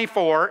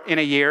 $1,224 in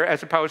a year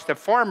as opposed to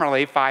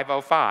formerly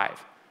 $505.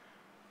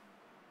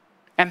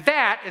 And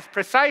that is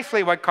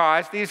precisely what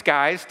caused these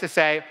guys to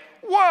say,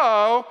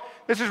 whoa,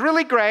 this is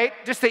really great.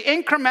 Just the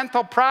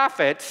incremental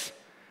profits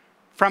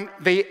from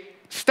the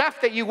stuff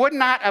that you would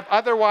not have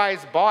otherwise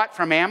bought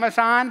from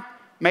Amazon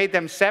made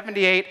them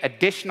 $78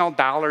 additional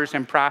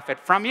in profit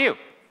from you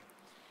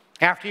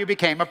after you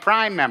became a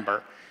Prime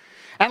member.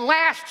 And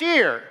last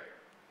year,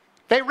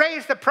 they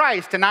raised the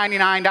price to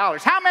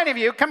 $99. How many of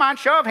you, come on,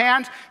 show of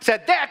hands,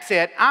 said, that's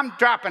it, I'm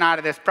dropping out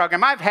of this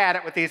program. I've had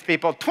it with these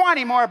people.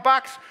 20 more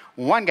bucks?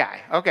 One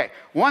guy. Okay,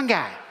 one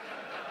guy.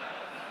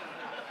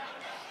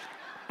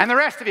 And the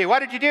rest of you,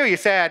 what did you do? You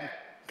said, I'm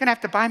going to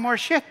have to buy more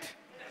shit.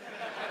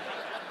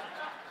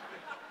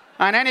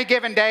 On any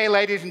given day,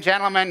 ladies and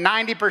gentlemen,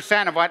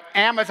 90% of what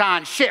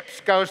Amazon ships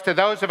goes to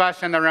those of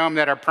us in the room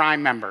that are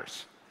Prime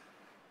members.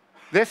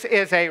 This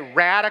is a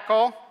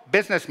radical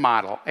business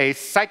model, a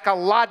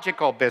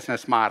psychological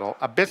business model,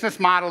 a business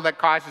model that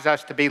causes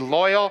us to be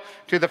loyal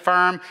to the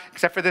firm,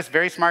 except for this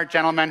very smart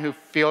gentleman who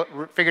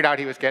figured out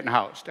he was getting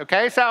hosed,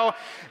 okay? So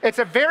it's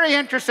a very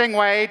interesting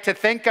way to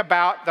think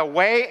about the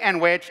way in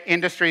which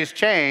industries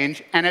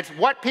change, and it's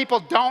what people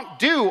don't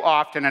do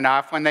often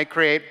enough when they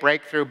create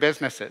breakthrough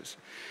businesses.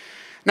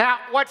 Now,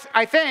 what's,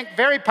 I think,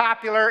 very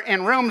popular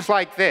in rooms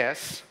like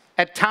this,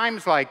 at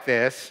times like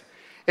this,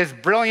 is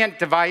brilliant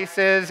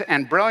devices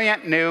and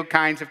brilliant new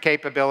kinds of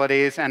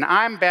capabilities, and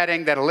I'm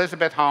betting that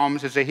Elizabeth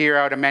Holmes is a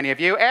hero to many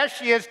of you, as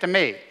she is to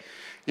me.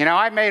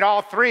 I made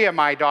all 3 of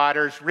my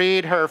daughters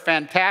read her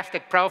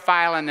fantastic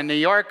profile in The New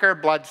Yorker,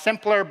 Blood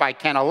Simpler by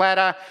Ken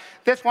Aletta.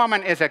 This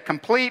woman is a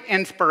complete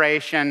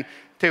inspiration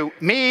to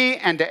me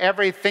and to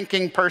every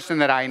thinking person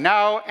that I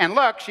know. And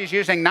look, she's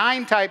using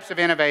 9 types of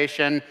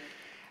innovation,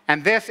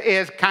 And this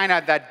is kind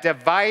of the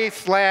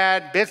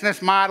device-led,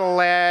 business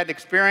model-led,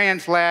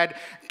 experience-led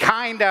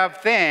kind of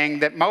thing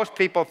that most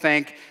people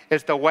think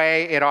is the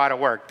way it ought to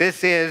work.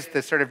 This is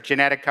the sort of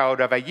genetic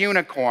code of a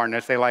unicorn,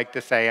 as they like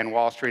to say in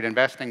Wall Street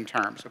investing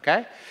terms,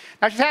 okay?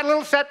 Now, she's had a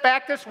little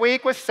setback this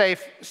week with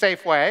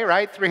Safeway,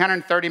 right?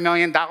 $330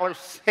 million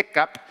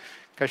hiccup,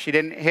 because she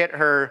didn't hit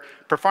her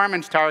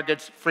performance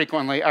targets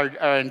frequently or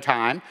in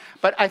time.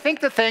 But I think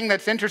the thing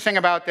that's interesting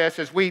about this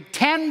is we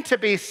tend to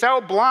be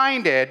so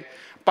blinded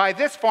by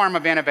this form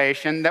of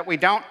innovation that we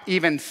don't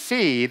even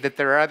see that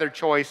there are other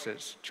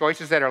choices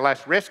that are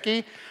less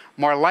risky,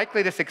 more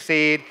likely to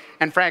succeed,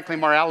 and frankly,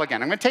 more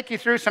elegant. I'm going to take you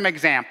through some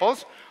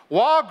examples.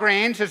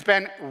 Walgreens has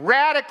been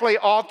radically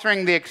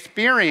altering the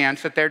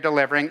experience that they're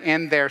delivering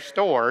in their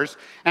stores,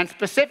 and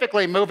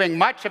specifically moving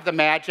much of the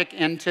magic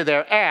into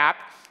their app.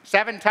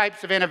 7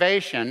 types of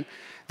innovation.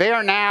 They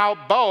are now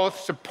both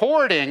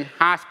supporting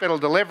hospital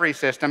delivery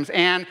systems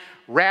and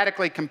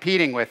radically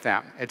competing with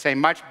them. It's a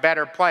much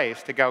better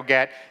place to go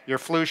get your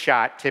flu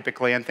shot,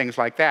 typically, and things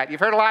like that.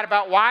 You've heard a lot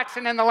about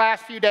Watson in the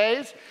last few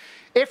days.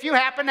 If you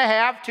happen to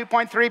have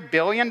 $2.3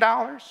 billion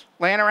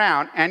laying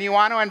around and you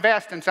want to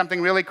invest in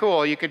something really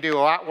cool, you could do a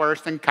lot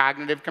worse than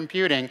cognitive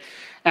computing.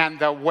 And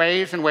the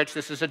ways in which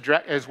this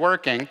is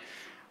working.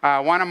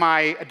 One of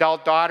my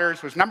adult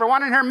daughters was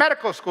 #1 in her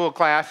medical school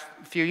class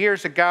a few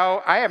years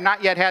ago. I have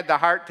not yet had the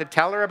heart to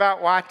tell her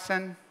about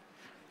Watson.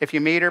 If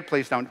you meet her,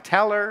 please don't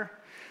tell her.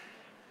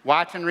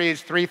 Watson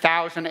reads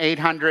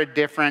 3,800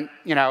 different,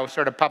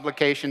 sort of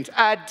publications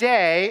a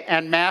day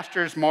and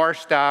masters more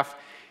stuff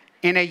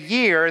in a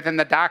year than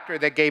the doctor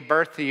that gave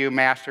birth to you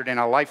mastered in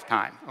a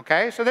lifetime,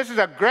 okay? So this is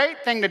a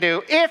great thing to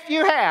do if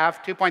you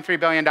have $2.3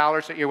 billion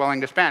that you're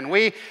willing to spend.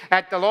 We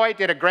at Deloitte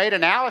did a great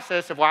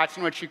analysis of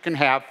Watson, which you can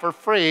have for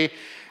free,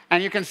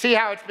 and you can see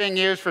how it's being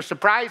used for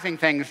surprising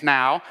things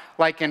now,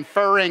 like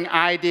inferring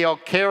ideal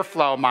care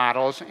flow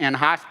models in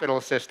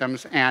hospital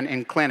systems and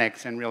in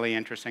clinics in really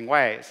interesting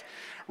ways.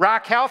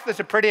 Rock Health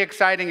is a pretty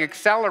exciting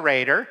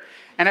accelerator,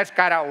 and it's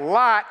got a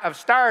lot of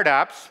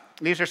startups.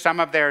 These are some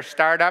of their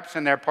startups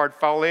in their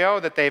portfolio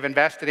that they've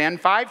invested in.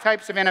 5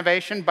 types of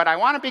innovation, but I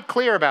want to be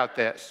clear about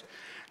this.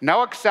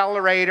 No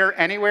accelerator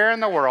anywhere in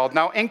the world,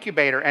 no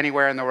incubator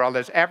anywhere in the world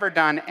has ever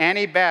done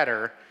any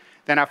better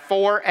than a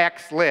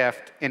 4x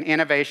lift in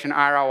innovation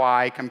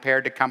ROI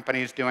compared to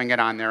companies doing it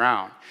on their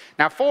own.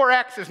 Now,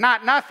 4x is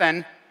not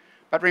nothing,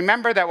 but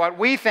remember that what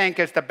we think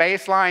is the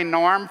baseline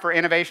norm for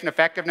innovation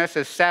effectiveness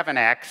is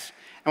 7x,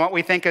 and what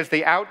we think is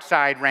the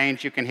outside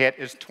range you can hit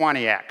is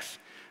 20x.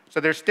 So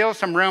there's still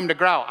some room to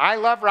grow. I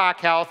love Rock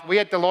Health. We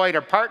at Deloitte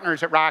are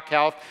partners at Rock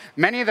Health.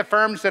 Many of the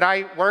firms that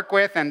I work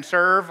with and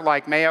serve,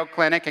 like Mayo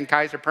Clinic and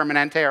Kaiser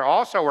Permanente, are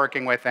also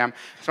working with them.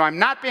 So I'm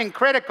not being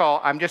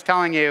critical. I'm just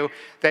telling you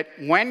that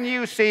when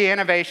you see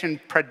innovation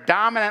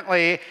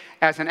predominantly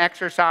as an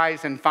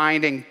exercise in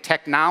finding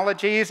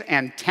technologies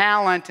and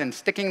talent and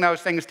sticking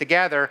those things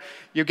together,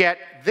 you get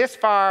this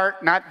far,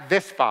 not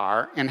this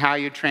far, in how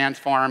you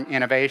transform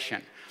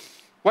innovation.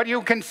 What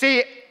you can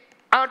see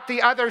out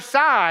the other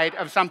side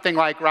of something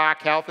like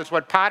Rock Health is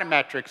what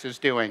Podometrics is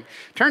doing.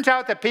 Turns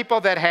out that people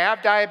that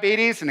have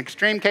diabetes, and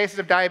extreme cases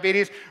of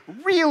diabetes,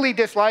 really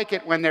dislike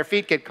it when their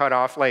feet get cut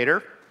off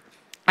later.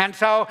 And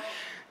so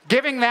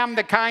giving them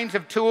the kinds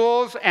of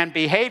tools and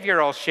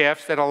behavioral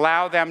shifts that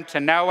allow them to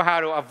know how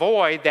to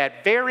avoid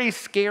that very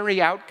scary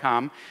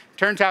outcome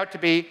turns out to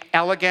be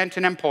elegant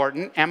and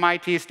important.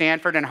 MIT,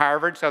 Stanford, and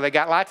Harvard, so they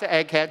got lots of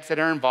eggheads that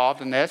are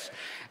involved in this.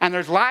 And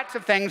there's lots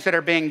of things that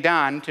are being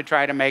done to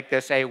try to make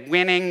this a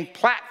winning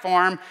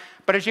platform.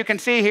 But as you can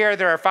see here,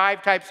 there are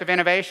 5 types of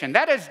innovation.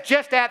 That is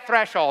just at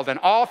threshold, and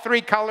all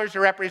 3 colors are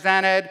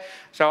represented.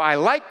 So I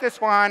like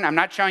this one. I'm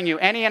not showing you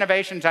any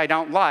innovations I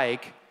don't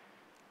like.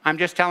 I'm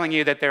just telling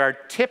you that there are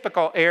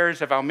typical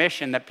errors of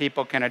omission that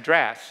people can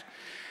address.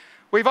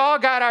 We've all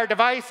got our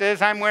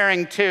devices. I'm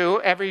wearing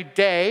 2 every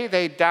day.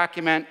 They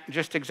document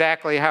just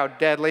exactly how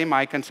deadly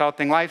my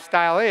consulting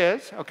lifestyle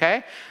is,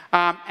 okay?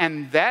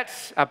 And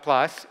that's a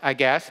plus, I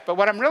guess. But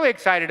what I'm really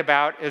excited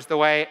about is the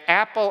way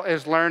Apple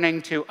is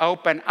learning to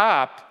open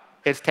up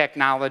its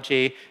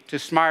technology to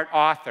smart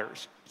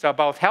authors. So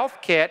both Health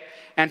Kit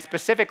and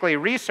specifically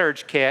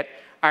Research Kit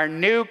are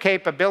new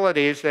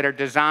capabilities that are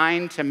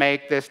designed to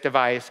make this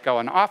device go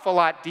an awful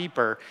lot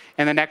deeper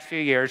in the next few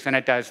years than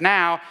it does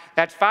now.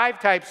 That's 5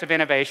 types of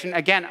innovation.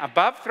 Again,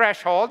 above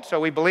threshold, so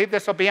we believe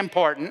this will be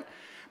important,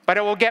 but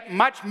it will get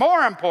much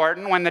more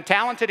important when the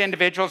talented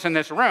individuals in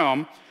this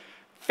room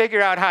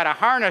figure out how to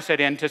harness it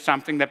into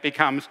something that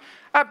becomes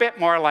a bit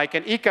more like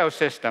an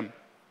ecosystem.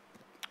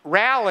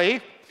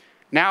 Rally,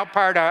 now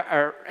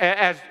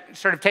has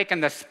sort of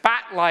taken the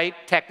spotlight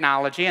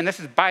technology, and this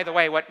is, by the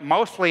way, what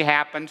mostly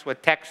happens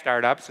with tech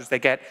startups is they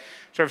get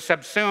sort of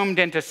subsumed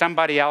into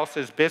somebody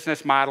else's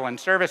business model and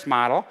service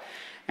model.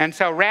 And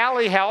so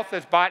Rally Health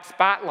has bought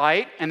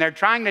Spotlight, and they're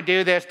trying to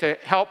do this to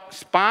help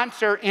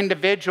sponsor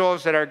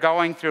individuals that are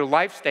going through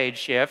life stage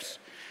shifts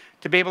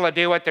to be able to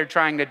do what they're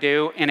trying to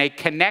do in a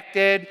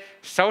connected,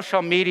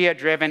 social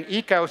media-driven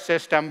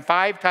ecosystem,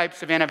 5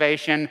 types of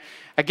innovation.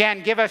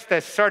 Again, give us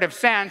this sort of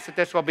sense that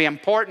this will be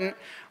important.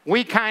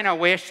 We kind of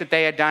wish that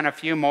they had done a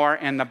few more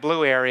in the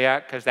blue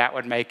area because that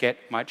would make it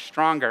much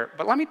stronger.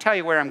 But let me tell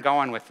you where I'm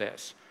going with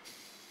this.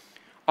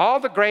 All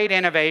the great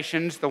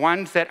innovations, the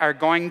ones that are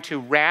going to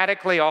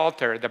radically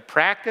alter the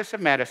practice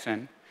of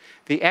medicine,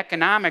 the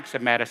economics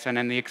of medicine,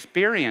 and the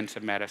experience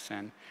of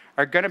medicine,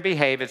 are going to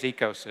behave as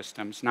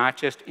ecosystems, not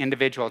just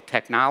individual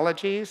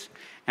technologies,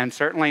 and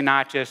certainly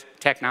not just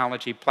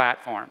technology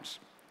platforms.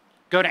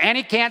 Go to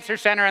any cancer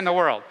center in the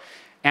world,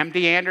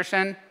 MD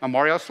Anderson,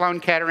 Memorial Sloan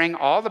Kettering,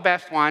 all the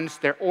best ones,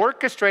 they're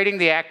orchestrating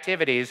the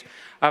activities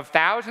of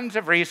thousands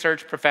of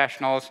research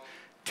professionals,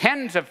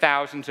 tens of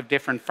thousands of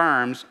different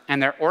firms,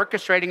 and they're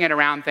orchestrating it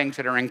around things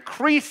that are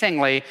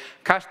increasingly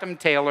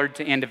custom-tailored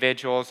to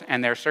individuals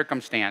and their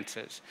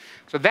circumstances.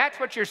 So that's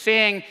what you're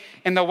seeing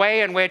in the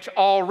way in which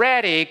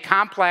already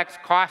complex,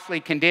 costly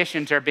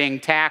conditions are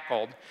being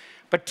tackled.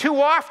 But too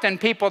often,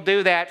 people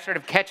do that sort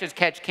of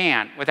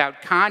catch-as-catch-can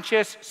without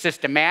conscious,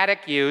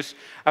 systematic use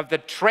of the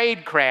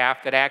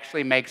tradecraft that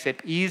actually makes it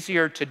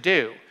easier to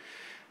do.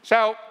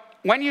 So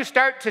when you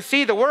start to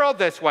see the world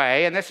this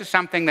way, and this is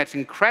something that's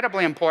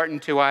incredibly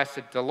important to us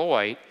at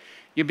Deloitte,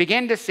 you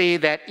begin to see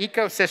that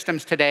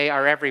ecosystems today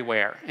are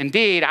everywhere.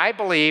 Indeed, I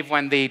believe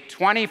when the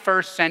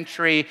 21st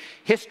century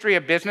history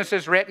of business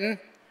is written,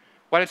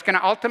 what it's going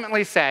to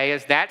ultimately say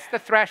is that's the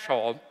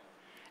threshold,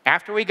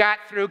 after we got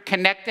through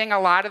connecting a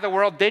lot of the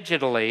world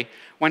digitally,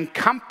 when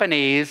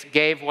companies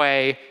gave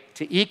way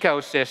to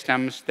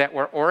ecosystems that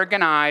were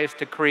organized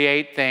to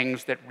create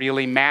things that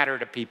really matter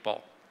to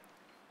people.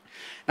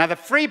 Now, the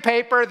free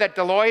paper that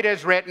Deloitte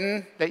has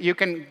written that you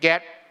can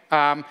get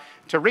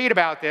to read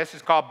about this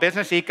is called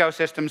Business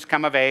Ecosystems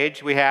Come of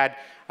Age. We had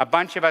a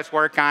bunch of us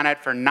work on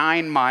it for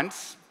 9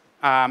 months,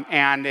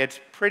 and it's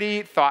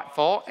pretty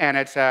thoughtful, and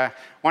it's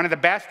one of the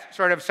best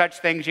sort of such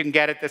things you can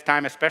get at this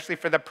time, especially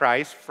for the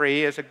price.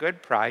 Free is a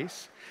good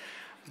price.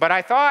 But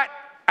I thought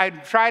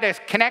I'd try to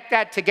connect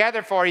that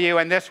together for you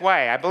in this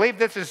way. I believe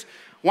this is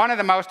one of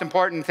the most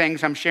important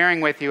things I'm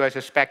sharing with you as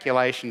a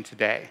speculation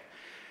today.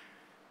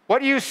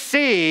 What you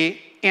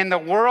see in the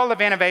world of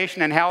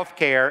innovation in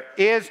healthcare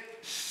is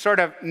sort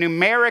of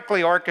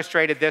numerically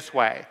orchestrated this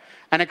way.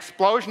 An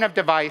explosion of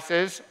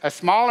devices, a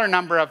smaller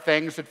number of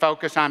things that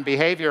focus on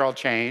behavioral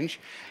change,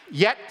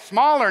 yet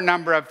smaller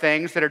number of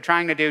things that are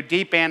trying to do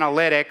deep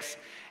analytics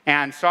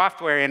and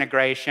software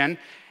integration,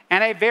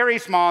 and a very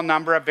small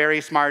number of very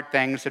smart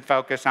things that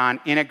focus on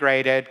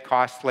integrated,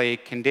 costly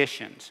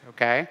conditions,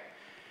 okay?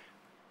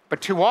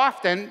 But too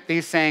often,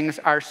 these things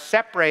are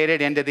separated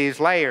into these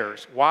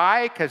layers.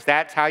 Why? Because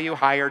that's how you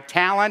hire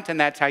talent, and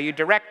that's how you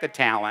direct the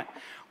talent.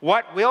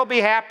 What will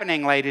be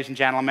happening, ladies and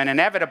gentlemen,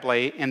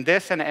 inevitably, in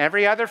this and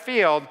every other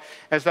field,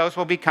 is those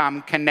will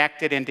become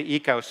connected into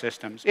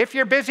ecosystems. If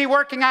you're busy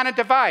working on a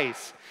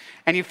device,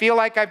 and you feel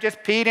like I've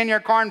just peed in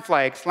your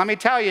cornflakes, let me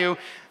tell you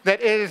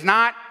that it is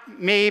not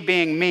me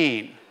being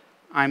mean.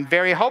 I'm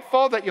very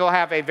hopeful that you'll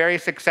have a very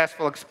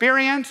successful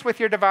experience with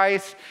your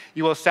device.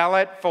 You will sell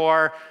it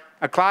for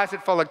a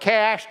closet full of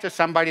cash to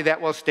somebody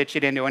that will stitch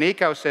it into an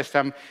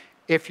ecosystem.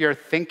 If you're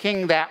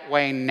thinking that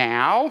way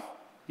now,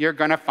 you're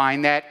going to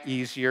find that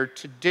easier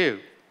to do.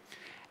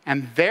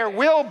 And there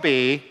will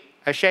be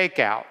a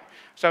shakeout.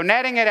 So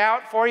netting it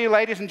out for you,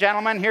 ladies and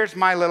gentlemen, here's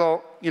my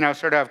little,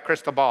 sort of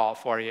crystal ball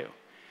for you.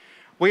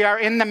 We are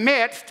in the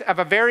midst of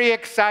a very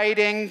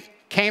exciting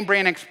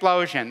Cambrian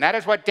explosion. That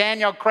is what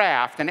Daniel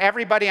Kraft and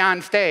everybody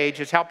on stage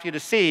has helped you to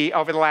see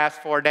over the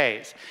last 4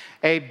 days.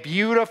 A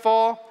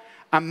beautiful,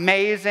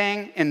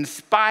 amazing,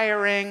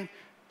 inspiring,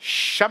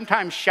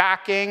 sometimes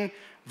shocking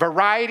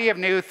variety of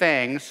new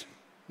things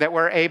that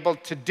we're able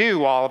to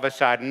do all of a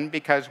sudden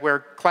because we're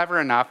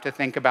clever enough to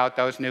think about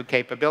those new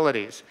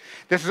capabilities.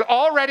 This is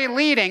already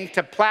leading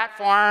to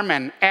platform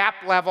and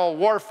app-level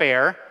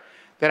warfare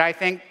that I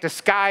think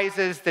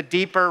disguises the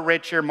deeper,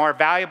 richer, more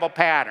valuable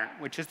pattern,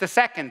 which is the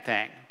second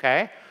thing,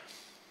 okay?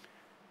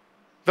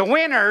 The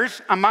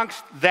winners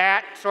amongst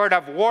that sort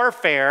of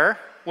warfare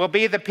will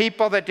be the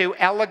people that do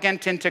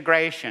elegant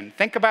integration.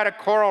 Think about a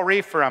coral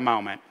reef for a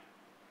moment.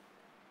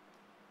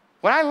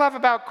 What I love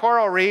about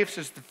coral reefs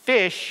is the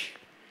fish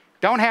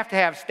don't have to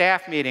have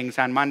staff meetings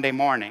on Monday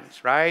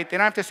mornings, right? They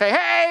don't have to say,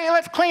 hey,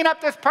 let's clean up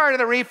this part of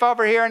the reef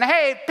over here. And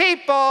hey,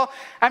 people,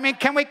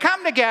 can we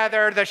come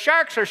together? The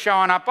sharks are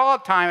showing up all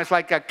the time. It's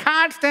like a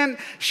constant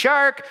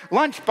shark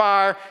lunch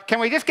bar.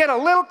 Can we just get a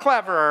little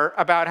cleverer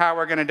about how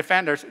we're going to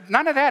defend ourselves?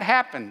 None of that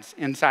happens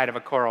inside of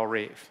a coral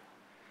reef.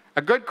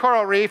 A good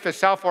coral reef is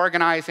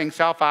self-organizing,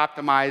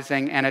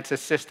 self-optimizing, and it's a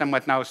system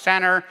with no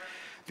center.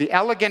 The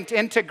elegant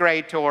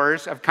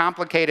integrators of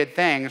complicated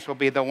things will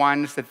be the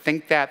ones that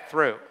think that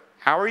through.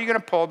 How are you going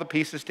to pull the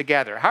pieces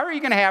together? How are you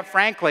going to have,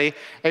 frankly,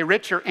 a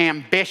richer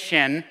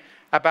ambition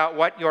about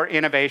what your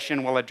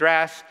innovation will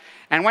address?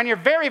 And when you're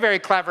very, very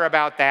clever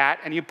about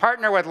that, and you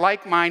partner with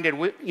like-minded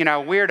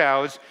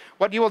weirdos,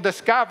 what you will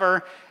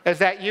discover is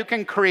that you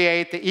can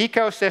create the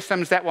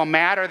ecosystems that will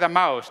matter the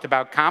most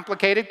about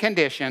complicated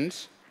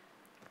conditions,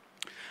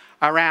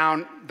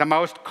 around the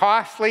most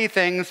costly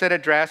things that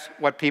address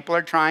what people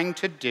are trying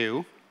to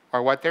do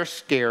or what they're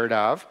scared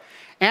of.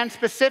 And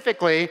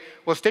specifically,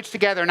 we'll stitch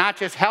together not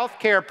just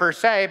healthcare per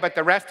se, but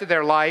the rest of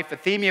their life, a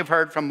theme you've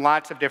heard from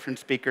lots of different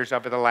speakers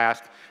over the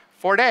last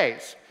 4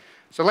 days.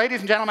 So ladies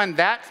and gentlemen,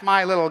 that's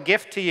my little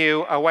gift to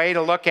you, a way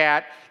to look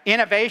at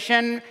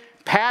innovation,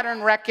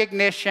 pattern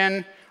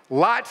recognition,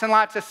 lots and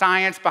lots of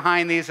science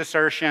behind these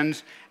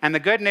assertions. And the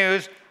good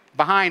news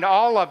behind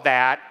all of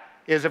that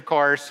is, of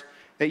course,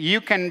 that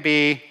you can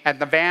be at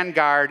the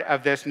vanguard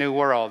of this new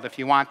world. If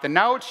you want the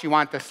notes, you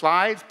want the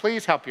slides,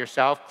 please help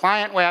yourself.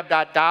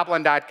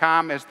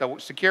 Clientweb.doblin.com is the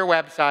secure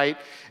website.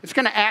 It's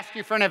going to ask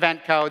you for an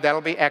event code. That'll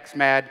be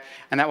XMED,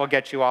 and that will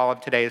get you all of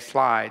today's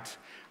slides.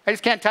 I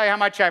just can't tell you how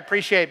much I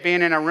appreciate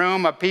being in a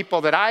room of people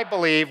that I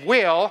believe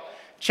will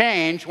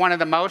change one of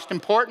the most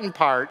important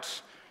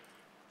parts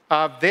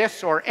of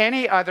this or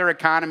any other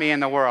economy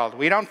in the world.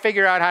 We don't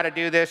figure out how to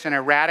do this in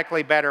a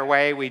radically better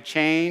way. We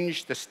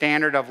change the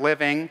standard of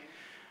living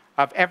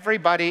of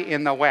everybody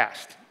in the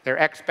West, their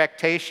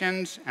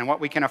expectations and what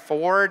we can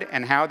afford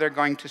and how they're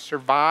going to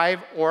survive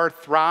or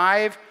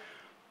thrive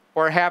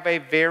or have a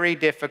very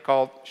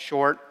difficult,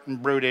 short,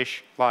 and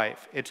brutish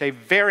life. It's a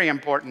very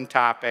important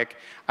topic.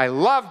 I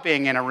love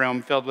being in a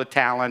room filled with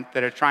talent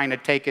that are trying to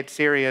take it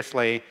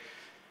seriously.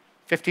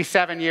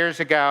 57 years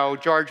ago,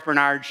 George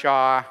Bernard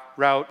Shaw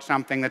wrote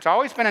something that's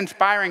always been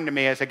inspiring to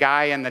me as a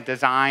guy in the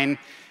design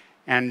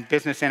and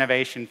business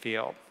innovation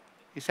field.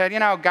 He said, you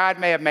know, God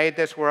may have made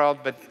this world,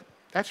 but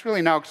that's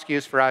really no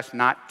excuse for us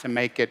not to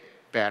make it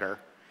better.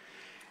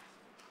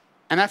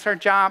 And that's our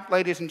job,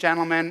 ladies and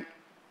gentlemen.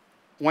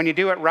 When you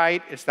do it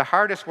right, it's the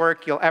hardest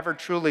work you'll ever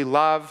truly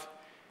love,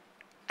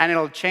 and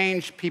it'll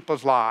change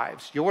people's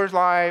lives, your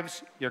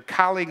lives, your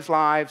colleagues'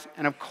 lives,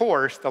 and of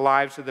course, the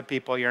lives of the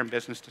people you're in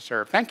business to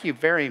serve. Thank you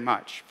very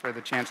much for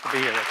the chance to be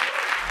here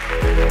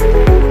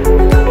with you.